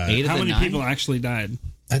can. Eight of how the many 9? people actually died?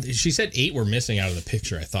 She said 8 were missing out of the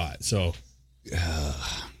picture, I thought. So, I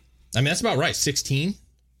mean, that's about right. 16?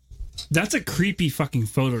 That's a creepy fucking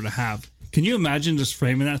photo to have. Can you imagine just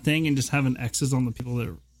framing that thing and just having X's on the people that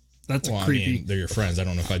are? That's Well, creepy. I mean, they're your friends. I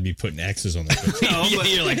don't know if I'd be putting X's on the picture. No, but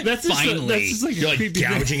You're like, that's just finally. that's just like You're a like creepy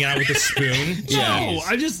gouging thing. it out with a spoon. No,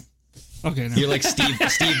 I just Okay, no. You're like Steve.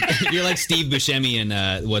 You're like Steve Buscemi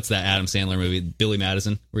in what's that Adam Sandler movie, Billy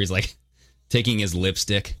Madison, where he's like taking his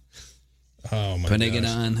lipstick. Oh my putting it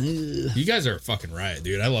gosh. on. You guys are a fucking riot,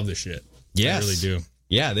 dude. I love this shit. Yes. I really do.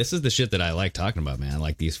 Yeah, this is the shit that I like talking about, man.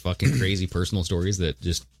 Like these fucking crazy personal stories that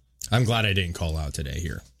just. I'm glad I didn't call out today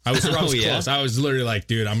here. I was close. I was literally like,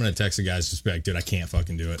 dude, I'm gonna text the guys just be like, dude, I can't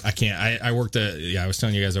fucking do it. I can't. I worked I was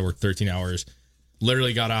telling you guys I worked 13 hours.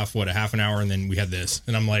 Literally got off a half an hour, and then we had this,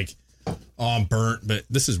 and I'm like, oh, I'm burnt, but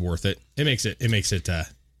this is worth it. It makes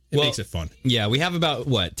it fun. Yeah, we have about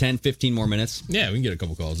 10, 15 more minutes. Yeah, we can get a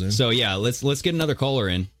couple calls in. So yeah, let's get another caller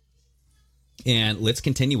in, and let's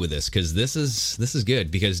continue with this because this is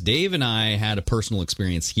good because Dave and I had a personal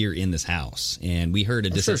experience here in this house, and we heard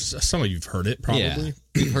I'm sure some of you've heard it probably.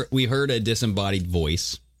 Yeah, we heard a disembodied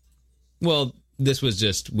voice. Well, this was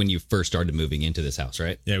just when you first started moving into this house,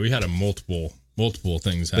 right? Yeah, we had multiple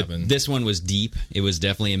things happen. This one was deep. It was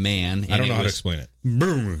definitely a man. I don't know how to explain it.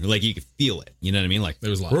 Boom, like you could feel it. You know what I mean? Like it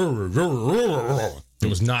was loud. It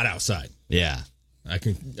was not outside. Yeah,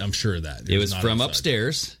 I'm sure of that. It was from outside.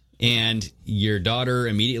 upstairs, and your daughter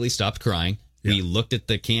immediately stopped crying. Yeah. We looked at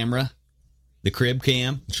the camera, the crib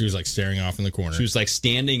cam. She was like staring off in the corner. She was like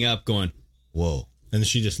standing up, going, "Whoa!" And then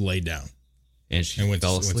she just laid down, and she went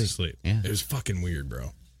to sleep. Yeah, it was fucking weird,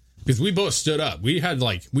 bro. Because we both stood up. We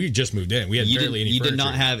just moved in. We had barely any. You furniture. did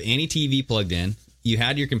not have any TV plugged in. You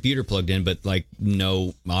had your computer plugged in, but like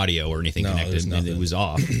no audio or anything connected, and it was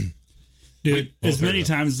off. Dude, as many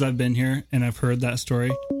times as I've been here and I've heard that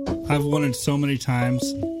story, I've wanted so many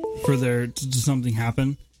times for there to something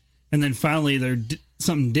happen, and then finally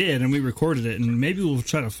something did, and we recorded it, and maybe we'll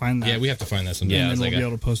try to find that. Yeah, we have to find that sometime. And then we'll be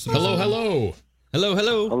able to post it. Hello,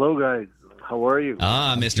 guys. How are you?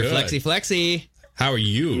 Ah, Mr. Good. Flexi. How are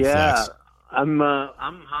you? Yeah, Flex? I'm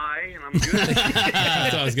high and I'm good.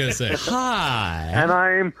 That's what I was gonna say. Hi. And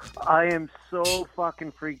I am so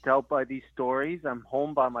fucking freaked out by these stories. I'm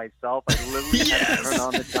home by myself. I literally had to turn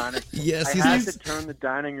on the dining. Yes, I had to turn the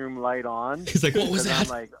dining room light on. He's like, what was that? I'm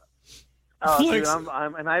like, oh, dude,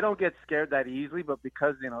 I'm and I don't get scared that easily, but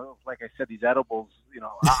because like I said, these edibles,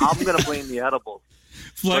 I'm gonna blame the edibles.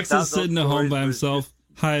 Flex is sitting at home by himself.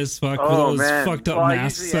 High as fuck with Oh, all those man. fucked up Well, I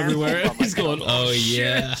masks usually am everywhere. by He's going, oh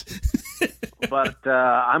yeah. But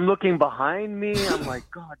I'm looking behind me. I'm like,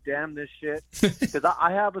 God damn this shit. Because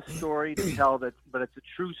I have a story to tell but it's a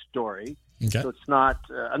true story. Okay. So it's not,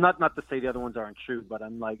 not to say the other ones aren't true, but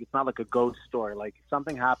I'm like, it's not like a ghost story. Like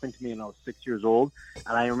something happened to me when I was 6 years old,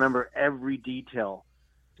 and I remember every detail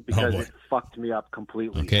because it fucked me up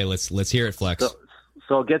completely. Okay, let's hear it, Flex.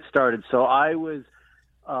 So get started. So I was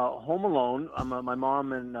home alone. My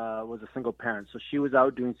mom was a single parent, so she was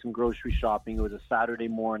out doing some grocery shopping. It was a Saturday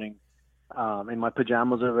morning, and my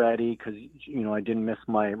pajamas are ready because I didn't miss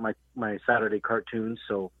my Saturday cartoons.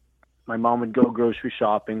 So my mom would go grocery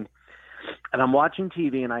shopping, and I'm watching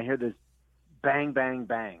TV, and I hear this bang, bang,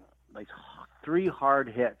 bang, like 3 hard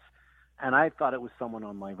hits, and I thought it was someone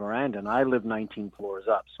on my veranda, and I live 19 floors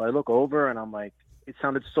up. So I look over, and I'm like, it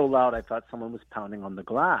sounded so loud, I thought someone was pounding on the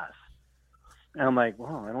glass. And I'm like,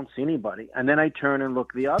 well, I don't see anybody. And then I turn and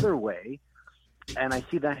look the other way, and I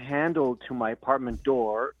see the handle to my apartment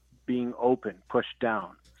door being open, pushed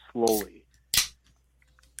down slowly.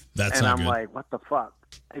 That's and not I'm good. like, what the fuck?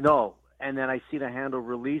 I know. And then I see the handle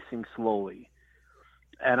releasing slowly.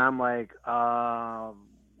 And I'm like,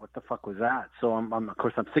 what the fuck was that? So I'm of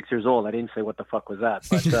course, I'm 6 years old. I didn't say what the fuck was that.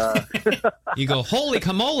 But you go, holy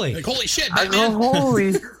camole. Like, holy shit, I Batman.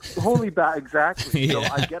 go, holy bat, exactly. So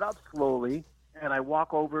Yeah. I get up slowly, and I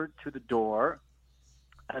walk over to the door,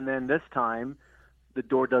 and then this time, the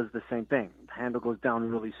door does the same thing. The handle goes down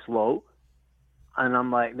really slow, and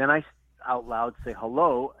I'm like, then I out loud say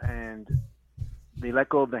hello, and they let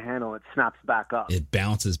go of the handle. It snaps back up. It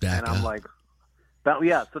bounces back and I'm up. like,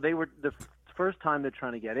 yeah. So they were the first time they're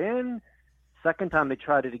trying to get in. Second time they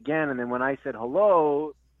tried it again, and then when I said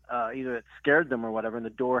hello, either it scared them or whatever, and the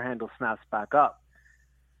door handle snaps back up.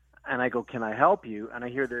 And I go, "Can I help you?" And I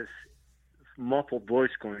hear this muffled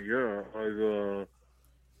voice going, "Yeah,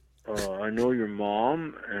 I know your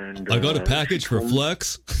mom, and I got a package for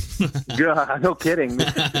Flex. Yeah, no kidding.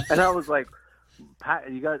 And I was like,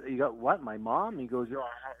 "You got what? My mom?" He goes, "Yeah, your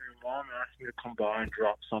mom asked me to come by and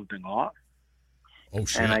drop something off." Oh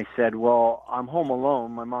shit! And I said, "Well, I'm home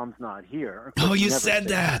alone. My mom's not here." Oh, you never said say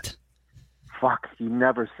that. Fuck, you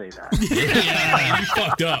never say that. Yeah, you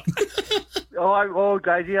fucked up. Oh,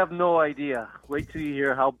 guys, you have no idea. Wait till you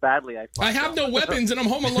hear how badly I fucked I have up. no weapons and I'm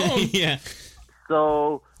home alone. Yeah.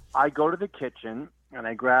 So I go to the kitchen and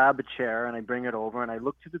I grab a chair and I bring it over and I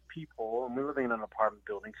look to the people. And we're living in an apartment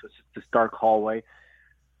building, so it's just this dark hallway.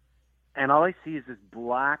 and all I see is this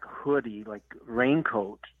black hoodie, like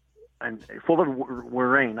raincoat, and full of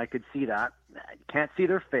rain. I could see that. I can't see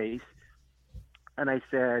their face. And I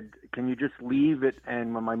said, can you just leave it,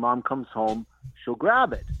 and when my mom comes home, she'll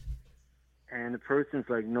grab it. And the person's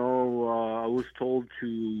like, no, I was told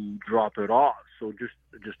to drop it off. So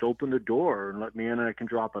just open the door and let me in and I can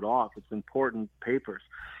drop it off. It's important papers.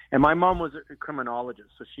 And my mom was a criminologist,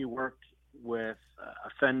 so she worked with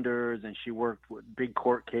offenders and she worked with big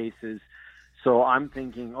court cases. So I'm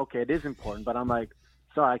thinking, okay, it is important, but I'm like,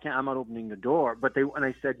 sorry, I'm not opening the door. But and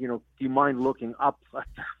I said, do you mind looking up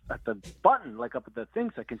at the button, like up at the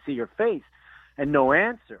thing so I can see your face? And no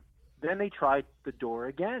answer. Then they tried the door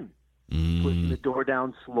again. Pushing the door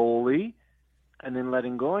down slowly and then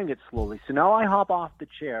letting going it slowly. So now I hop off the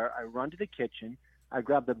chair. I run to the kitchen. I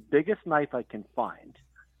grab the biggest knife I can find.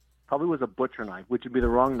 Probably was a butcher knife, which would be the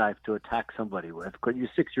wrong knife to attack somebody with because you're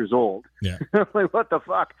 6 years old. Yeah. Like, what the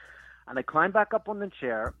fuck? And I climbed back up on the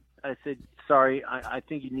chair. I said, sorry, I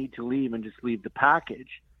think you need to leave and just leave the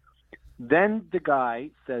package. Then the guy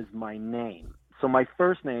says my name. So my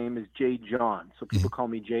first name is J. John. So people call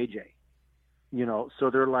me JJ. So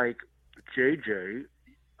they're like, JJ,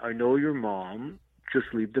 I know your mom. Just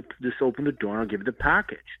open the door and I'll give you the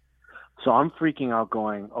package. So I'm freaking out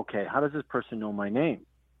going, okay, how does this person know my name?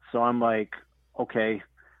 So I'm like, okay,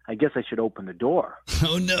 I guess I should open the door.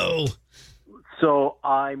 Oh, no. So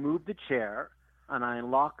I move the chair and I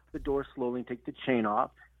unlock the door slowly and take the chain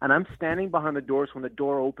off. And I'm standing behind the door. So when the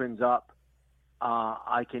door opens up,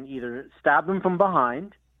 I can either stab him from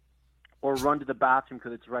behind or run to the bathroom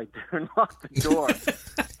because it's right there and lock the door.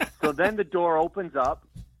 So then the door opens up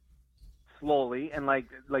slowly, and like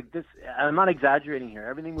this, I'm not exaggerating here.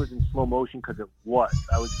 Everything was in slow motion because it was.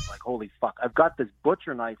 I was just like, holy fuck. I've got this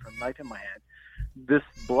butcher knife in my hand. This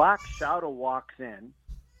black shadow walks in,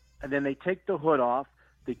 and then they take the hood off.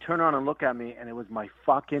 They turn around and look at me, and it was my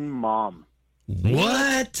fucking mom.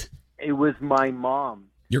 What? It was my mom.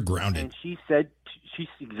 You're grounded. And she said,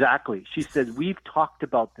 exactly. She said, we've talked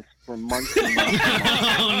about this for months and months.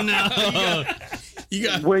 Oh, no.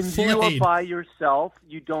 When you are by yourself,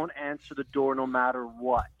 you don't answer the door no matter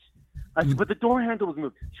what. I said, but the door handle was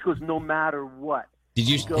moved. She goes, no matter what. Did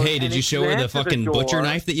you show her the fucking butcher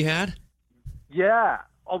knife that you had? Yeah.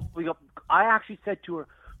 I actually said to her,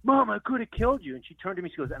 Mom, I could have killed you. And she turned to me,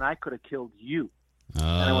 she goes, and I could have killed you. And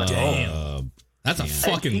I went, damn. That's a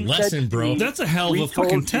fucking lesson, bro. That's a hell of a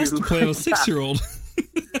fucking test to play with a 6-year-old.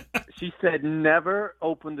 She said, never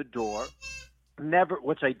open the door. Never,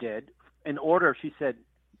 which I did. In order, she said,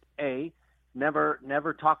 A,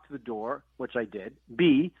 never talk to the door, which I did.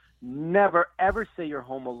 B, never ever say you're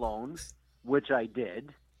home alone, which I did.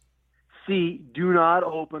 C, do not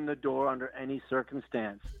open the door under any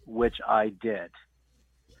circumstance, which I did.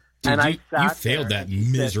 Dude, and you failed that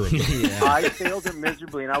miserably. I failed it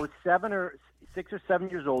miserably, and I was 6 or 7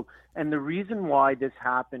 years old. And the reason why this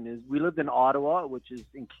happened is we lived in Ottawa, which is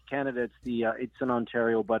in Canada. It's in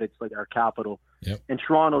Ontario, but it's like our capital. Yep. And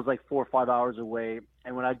Toronto's like 4 or 5 hours away.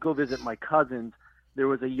 And when I'd go visit my cousins, there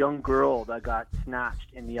was a young girl that got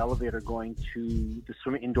snatched in the elevator going to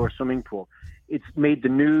the indoor swimming pool. It's made the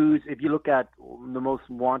news. If you look at the most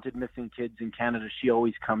wanted missing kids in Canada, she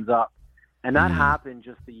always comes up. And that happened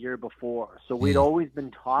just the year before. So we'd always been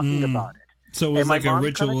talking about it. So it was like a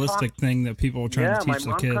ritualistic thing that people were trying to teach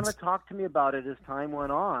the kids. Yeah, my mom kind of talked to me about it as time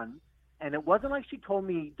went on. And it wasn't like she told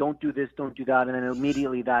me, don't do this, don't do that, and then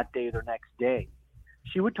immediately that day or the next day.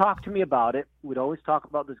 She would talk to me about it. We'd always talk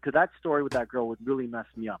about this, because that story with that girl would really mess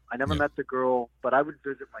me up. I never met the girl, but I would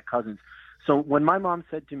visit my cousins. So when my mom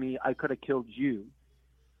said to me, I could have killed you,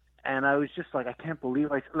 and I was just like, I can't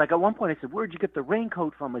believe at one point I said, where'd you get the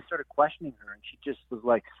raincoat from? I started questioning her, and she just was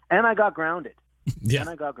like, and I got grounded. Yeah. And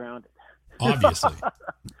I got grounded. Obviously.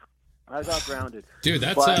 I got grounded. Dude,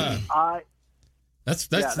 that's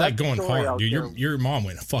like going hard, dude. Your mom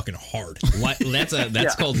went fucking hard.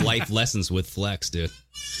 That's called life lessons with Flex, dude.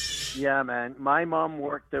 Yeah, man. My mom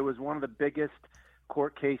worked. There was one of the biggest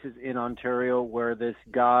court cases in Ontario where this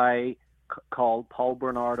guy called Paul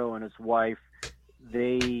Bernardo and his wife.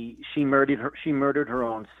 She murdered her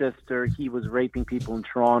own sister. He was raping people in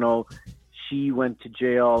Toronto. She went to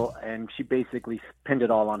jail, and she basically pinned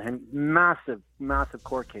it all on him. Massive, massive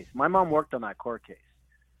court case. My mom worked on that court case.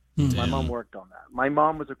 My mom worked on that. My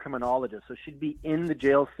mom was a criminologist, so she'd be in the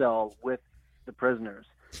jail cell with the prisoners,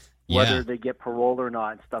 whether they get parole or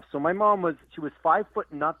not and stuff. So my mom was 5'0"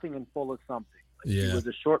 and full of something. She was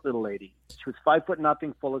a short little lady. She was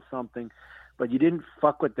 5'0" full of something, but you didn't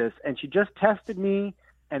fuck with this. And she just tested me,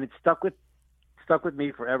 and it stuck with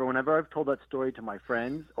me forever. Whenever I've told that story to my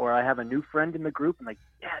friends, or I have a new friend in the group, I'm like,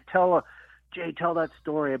 yeah, tell Jay, tell that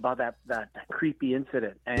story about that creepy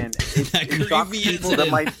incident. And it shocks people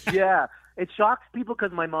it shocks people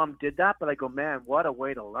because my mom did that, but I go, man, what a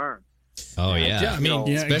way to learn. Oh, yeah. I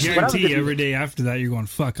mean, I guarantee every day after that, you're going,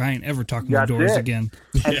 fuck, I ain't ever talking to doors again.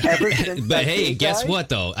 And ever since but hey, guess what,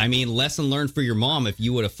 though? I mean, lesson learned for your mom if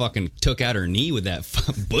you would have fucking took out her knee with that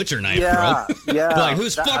butcher knife, bro. Yeah. Like,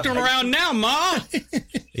 who's fucking around now, Ma?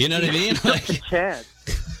 You know what I mean? Like, a chance.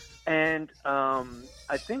 And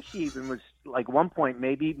I think she even was, like, one point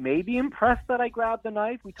maybe impressed that I grabbed the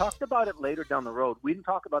knife. We talked about it later down the road. We didn't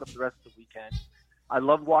talk about it for the rest of the weekend. I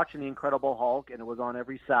loved watching The Incredible Hulk, and it was on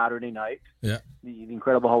every Saturday night. Yeah. The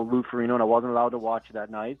Incredible Hulk, Lou Ferrigno, and I wasn't allowed to watch it that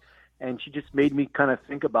night. And she just made me kind of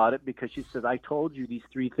think about it because she says, I told you these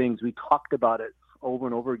three things. We talked about it over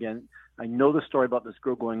and over again. I know the story about this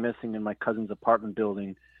girl going missing in my cousin's apartment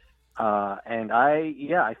building. And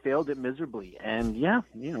I failed it miserably. And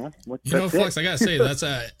Flex, I got to say,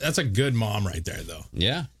 that's a good mom right there, though.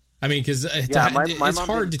 Yeah. I mean, because my it's mom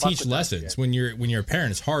hard to didn't fuck teach with that lessons shit. when you're a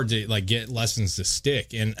parent. It's hard to like get lessons to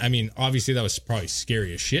stick. And I mean, obviously that was probably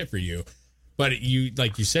scary as shit for you, but you,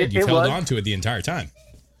 like you said, you held on to it the entire time.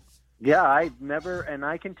 Yeah, and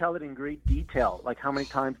I can tell it in great detail, like how many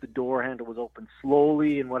times the door handle was open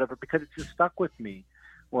slowly and whatever, because it just stuck with me,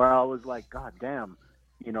 where I was like, God damn,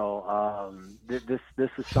 this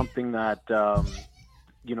is something that,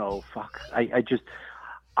 fuck, I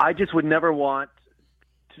just would never want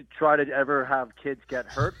to try to ever have kids get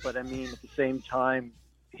hurt, but I mean, at the same time,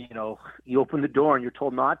 you open the door and you're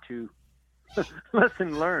told not to.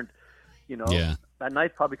 Lesson learned. Yeah. That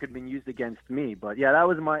knife probably could have been used against me, but yeah, that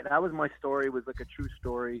was my story. It was like a true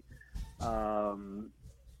story. Not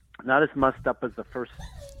as messed up as the first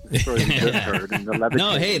story we just heard. And the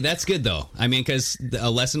No, hey, that's good though. I mean, because a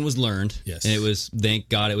lesson was learned. Yes. And it was, thank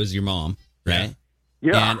God it was your mom, right?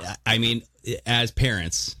 Yeah. And I mean, as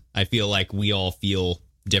parents, I feel like we all feel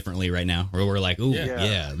differently right now, or we're like, ooh,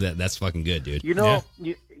 that's fucking good, dude. When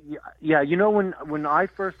I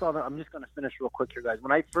first saw I'm just going to finish real quick here, guys.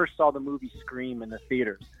 When I first saw the movie Scream in the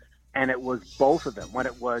theaters, and it was both of them, when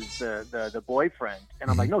it was the boyfriend,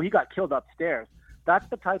 and I'm like, no, he got killed upstairs. That's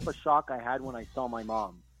the type of shock I had when I saw my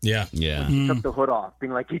mom. Yeah. Yeah. When she took the hood off,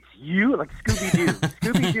 being like, it's you? Like Scooby-Doo.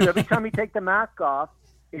 Scooby-Doo. Every time you take the mask off,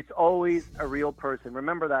 it's always a real person.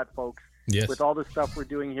 Remember that, folks. Yes. With all the stuff we're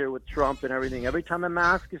doing here with Trump and everything, every time a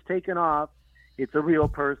mask is taken off, it's a real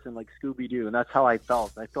person like Scooby-Doo. And that's how I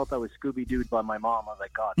felt. I felt I was Scooby-Dooed by my mom. I was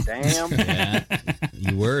like, God damn. Yeah,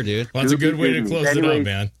 you were, dude. Well, that's a good way to close it up,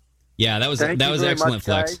 man. Yeah, that was Thank you very excellent, much,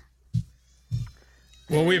 Flex. guys.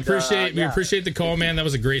 Well, we appreciate the call, man. That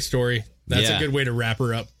was a great story. That's a good way to wrap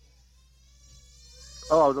her up.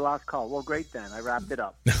 Oh, the last call. Well, great then. I wrapped it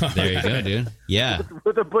up. There you go, dude. Yeah.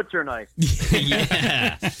 With a butcher knife.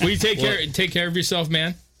 Yeah. Will you take care of yourself,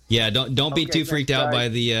 man? Yeah, don't be too freaked out by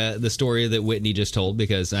the story that Whitney just told,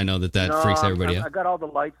 because I know that freaks everybody I out. got all the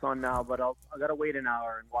lights on now, but I got to wait an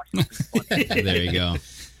hour and watch something funny. There you go.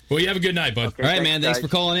 Well, you have a good night, bud. Okay, all right, man. Thanks for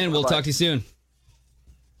calling in. We'll talk to you soon.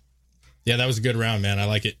 Yeah, that was a good round, man. I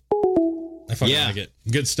like it. I fucking like it.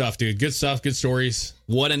 Good stuff, dude. Good stuff. Good stories.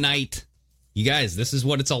 What a night. You guys, this is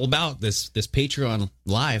what it's all about. This Patreon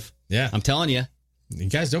live. Yeah. I'm telling you. You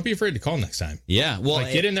guys, don't be afraid to call next time. Yeah. Well,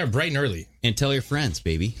 get in there bright and early. And tell your friends,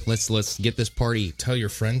 baby. Let's get this party. Tell your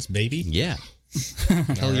friends, baby? Yeah.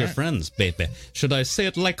 Tell your friends, baby. Should I say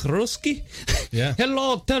it like Roski? Yeah.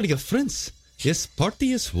 Hello, tell your friends. This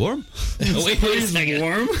party is warm. Wait a second.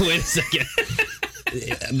 Warm? Wait a second.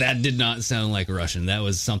 That did not sound like Russian. That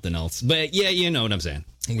was something else. But yeah, you know what I'm saying.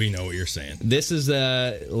 We know what you're saying. This is,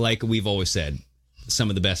 like we've always said, some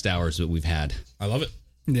of the best hours that we've had. I love it.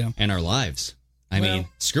 Yeah. And our lives. I mean,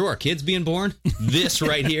 screw our kids being born. This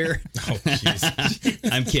right here. Oh,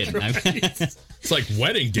 jeez. I'm kidding. It's like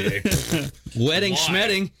wedding day. Wedding,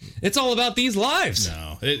 schmedding. It's all about these lives.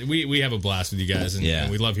 No, we have a blast with you guys,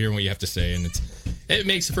 and we love hearing what you have to say, and it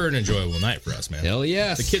makes for an enjoyable night for us, man. Hell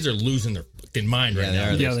yes. The kids are losing their fucking mind right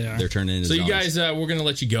now. They are. They're turning into zombies. You zombies. guys, we're going to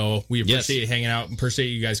let you go. We appreciate you hanging out. Appreciate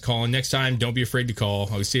you guys calling. Next time, don't be afraid to call.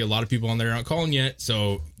 I see a lot of people on there aren't calling yet,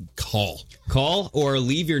 so call. Call or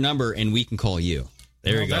leave your number, and we can call you.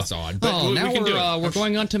 There you go. That's odd. But now we're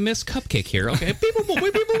going on to Miss Cupcake here. Okay.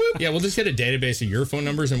 Yeah, we'll just get a database of your phone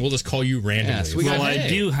numbers, and we'll just call you randomly. I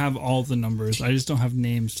do have all the numbers. I just don't have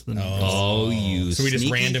names to the numbers. Oh, you So we just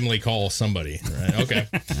sneaky. randomly call somebody. Right? Okay.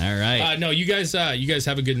 All right. No, you guys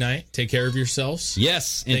have a good night. Take care of yourselves.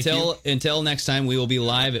 Yes. Thank Until next time, we will be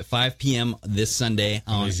live at 5 p.m. this Sunday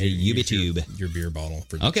on YouTube. Your beer bottle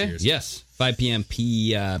for the Okay. cheers. Yes. 5 p.m.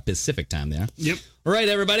 Pacific time there. Yep. All right,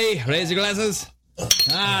 everybody. Raise your glasses.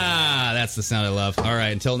 That's the sound I love. All right.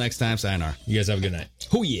 Until next time, sayonara. You guys have a good night.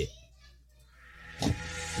 Oh, yeah.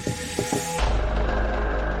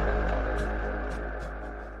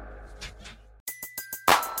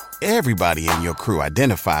 Everybody in your crew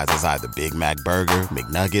identifies as either Big Mac Burger,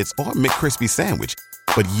 McNuggets, or McCrispy Sandwich.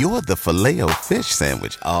 But you're the Filet-O-Fish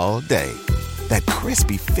Sandwich all day. That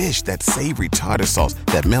crispy fish, that savory tartar sauce,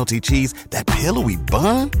 that melty cheese, that pillowy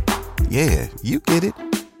bun. Yeah, you get it.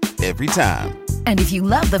 Every time. And if you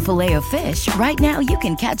love the Filet-O-Fish, right now you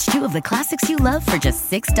can catch 2 of the classics you love for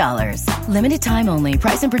just $6. Limited time only.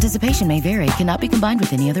 Price and participation may vary. Cannot be combined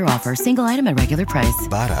with any other offer. Single item at regular price.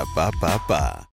 Ba-da-ba-ba-ba.